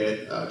research can I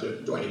get?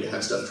 Do I need to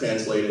have stuff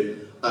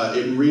translated?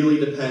 It really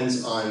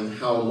depends on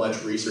how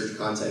much research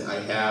content I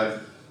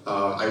have.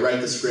 I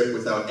write the script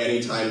without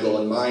any time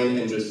goal in mind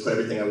and just put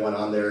everything I want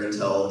on there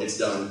until it's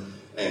done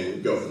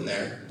and go from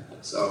there.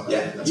 So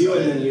yeah, that's you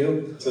and then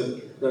you. So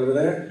right over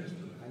there.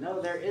 No,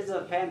 there is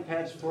a fan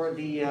patch for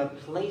the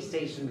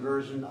PlayStation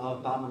version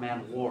of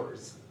Bomberman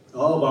Wars.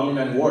 Oh,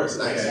 Bomberman Wars.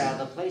 Nice. Yeah,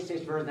 the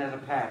PlayStation version has a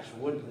patch.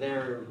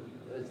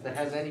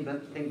 Has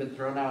anything been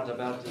thrown out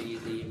about the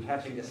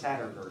patching the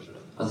Saturn version?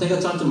 I think I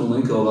talked to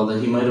Malenko about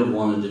that. He might have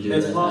wanted to do that.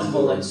 It's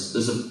possible. But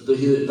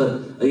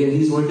again,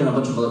 he's working on a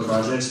bunch of other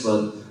projects.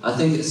 But I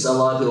think a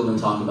lot of people have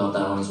been talking about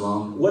that one as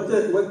well.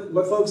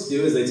 What folks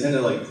do is they tend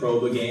to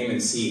probe a game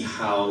and see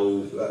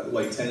how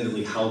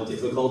tentatively how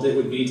difficult it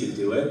would be to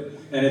do it.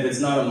 And if it's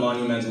not a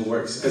monumental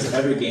work, because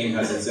every game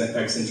has its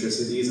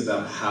eccentricities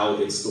about how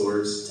it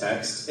stores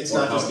text. It's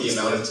not just the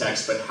amount of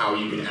text, but how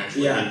you can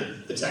actually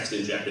get the text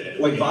injected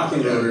into the game.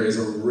 Bakenroder is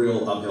a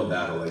real uphill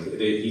battle.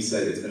 He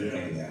said it's been a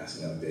pain in the ass,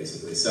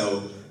 basically.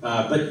 So,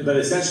 but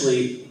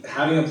essentially,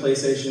 having a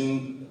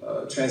PlayStation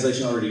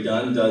translation already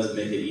done does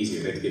make it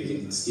easier. They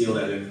can steal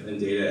that in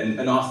data,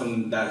 and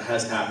often that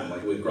has happened,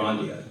 like with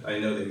Grandia. I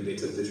know they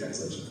took the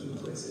translation from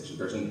the PlayStation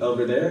version.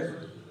 Over there?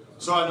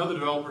 So I know the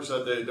developer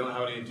said they don't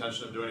have any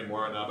intention of doing any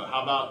more on that, but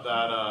how about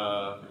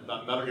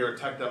that Metal Gear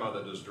tech demo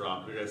that just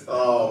dropped? What do you guys think?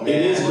 Oh, man.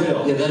 It is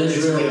real. Yeah, that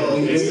is real.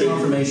 We get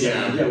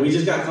confirmation. Yeah, we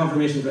just got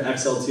confirmation from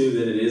XL2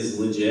 that it is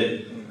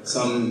legit.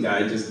 Some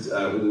guy just,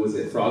 who was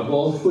it, Frog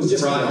Bowl? Was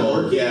just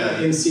working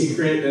in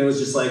secret, and it was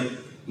just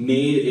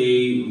made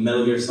a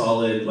Metal Gear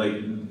Solid,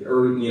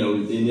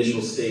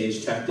 initial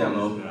stage tech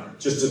demo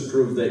just to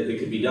prove that it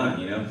could be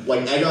done,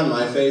 Like egg on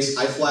my face,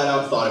 I flat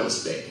out thought it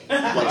was fake.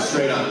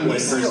 Straight up when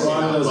it first came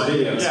out. Those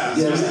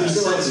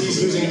videos.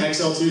 He's using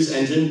XL2's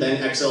engine,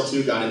 then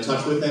XL2 got in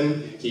touch with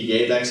him. He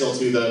gave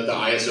XL2 the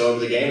ISO of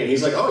the game, and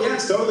he's like, oh yeah,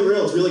 it's totally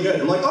real, it's really good.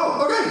 I'm like,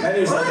 oh, okay. And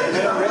he's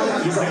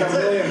I'm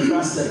really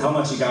impressed at how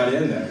much he got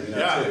in there.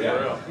 For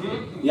real.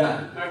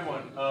 Yeah. I have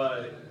one.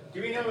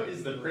 Do we know,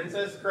 is the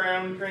Princess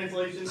Crown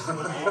translation?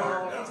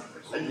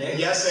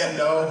 Yes and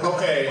no.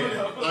 Okay,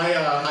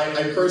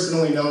 I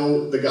personally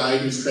know the guy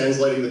who's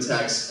translating the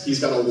text. He's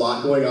got a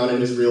lot going on in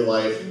his real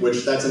life,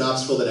 which that's an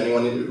obstacle that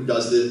anyone who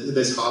does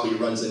this hobby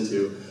runs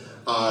into.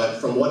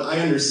 From what I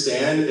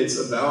understand, it's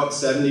about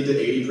 70 to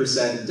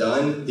 80%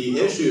 done. The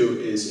issue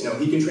is,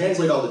 he can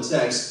translate all the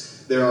text.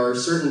 There are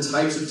certain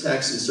types of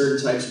text and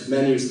certain types of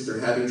menus that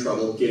they're having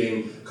trouble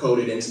getting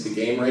coded into the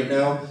game right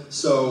now.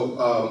 So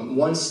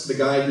once the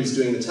guy who's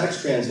doing the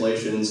text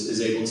translations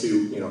is able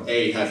to,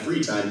 A, have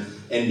free time,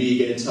 and B,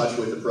 get in touch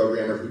with the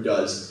programmer who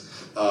does,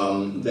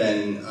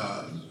 then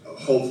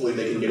hopefully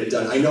they can get it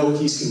done. I know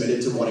he's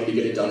committed to wanting to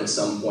get it done at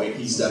some point.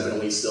 He's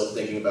definitely still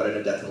thinking about it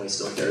and definitely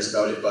still cares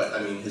about it, but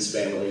I mean, his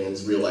family and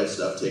his real life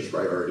stuff takes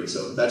priority,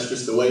 so that's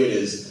just the way it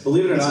is.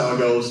 Believe it or that's not, how it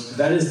goes.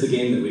 that is the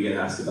game that we get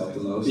asked about the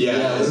most. Yeah.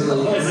 Every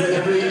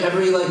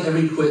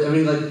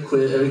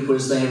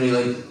quiz thing, every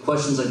like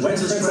questions like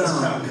Princess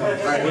Crown.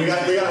 Alright, we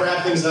gotta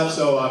wrap things up,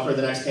 so for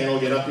the next panel,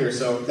 get up here,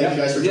 so thank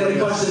you guys for joining us. If you have any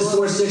questions,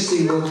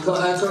 460,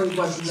 we'll answer any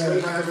questions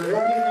there.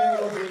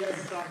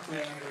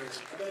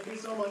 Thank you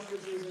so much for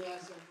choosing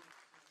us.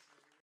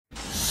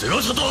 セガ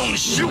サターン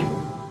シロ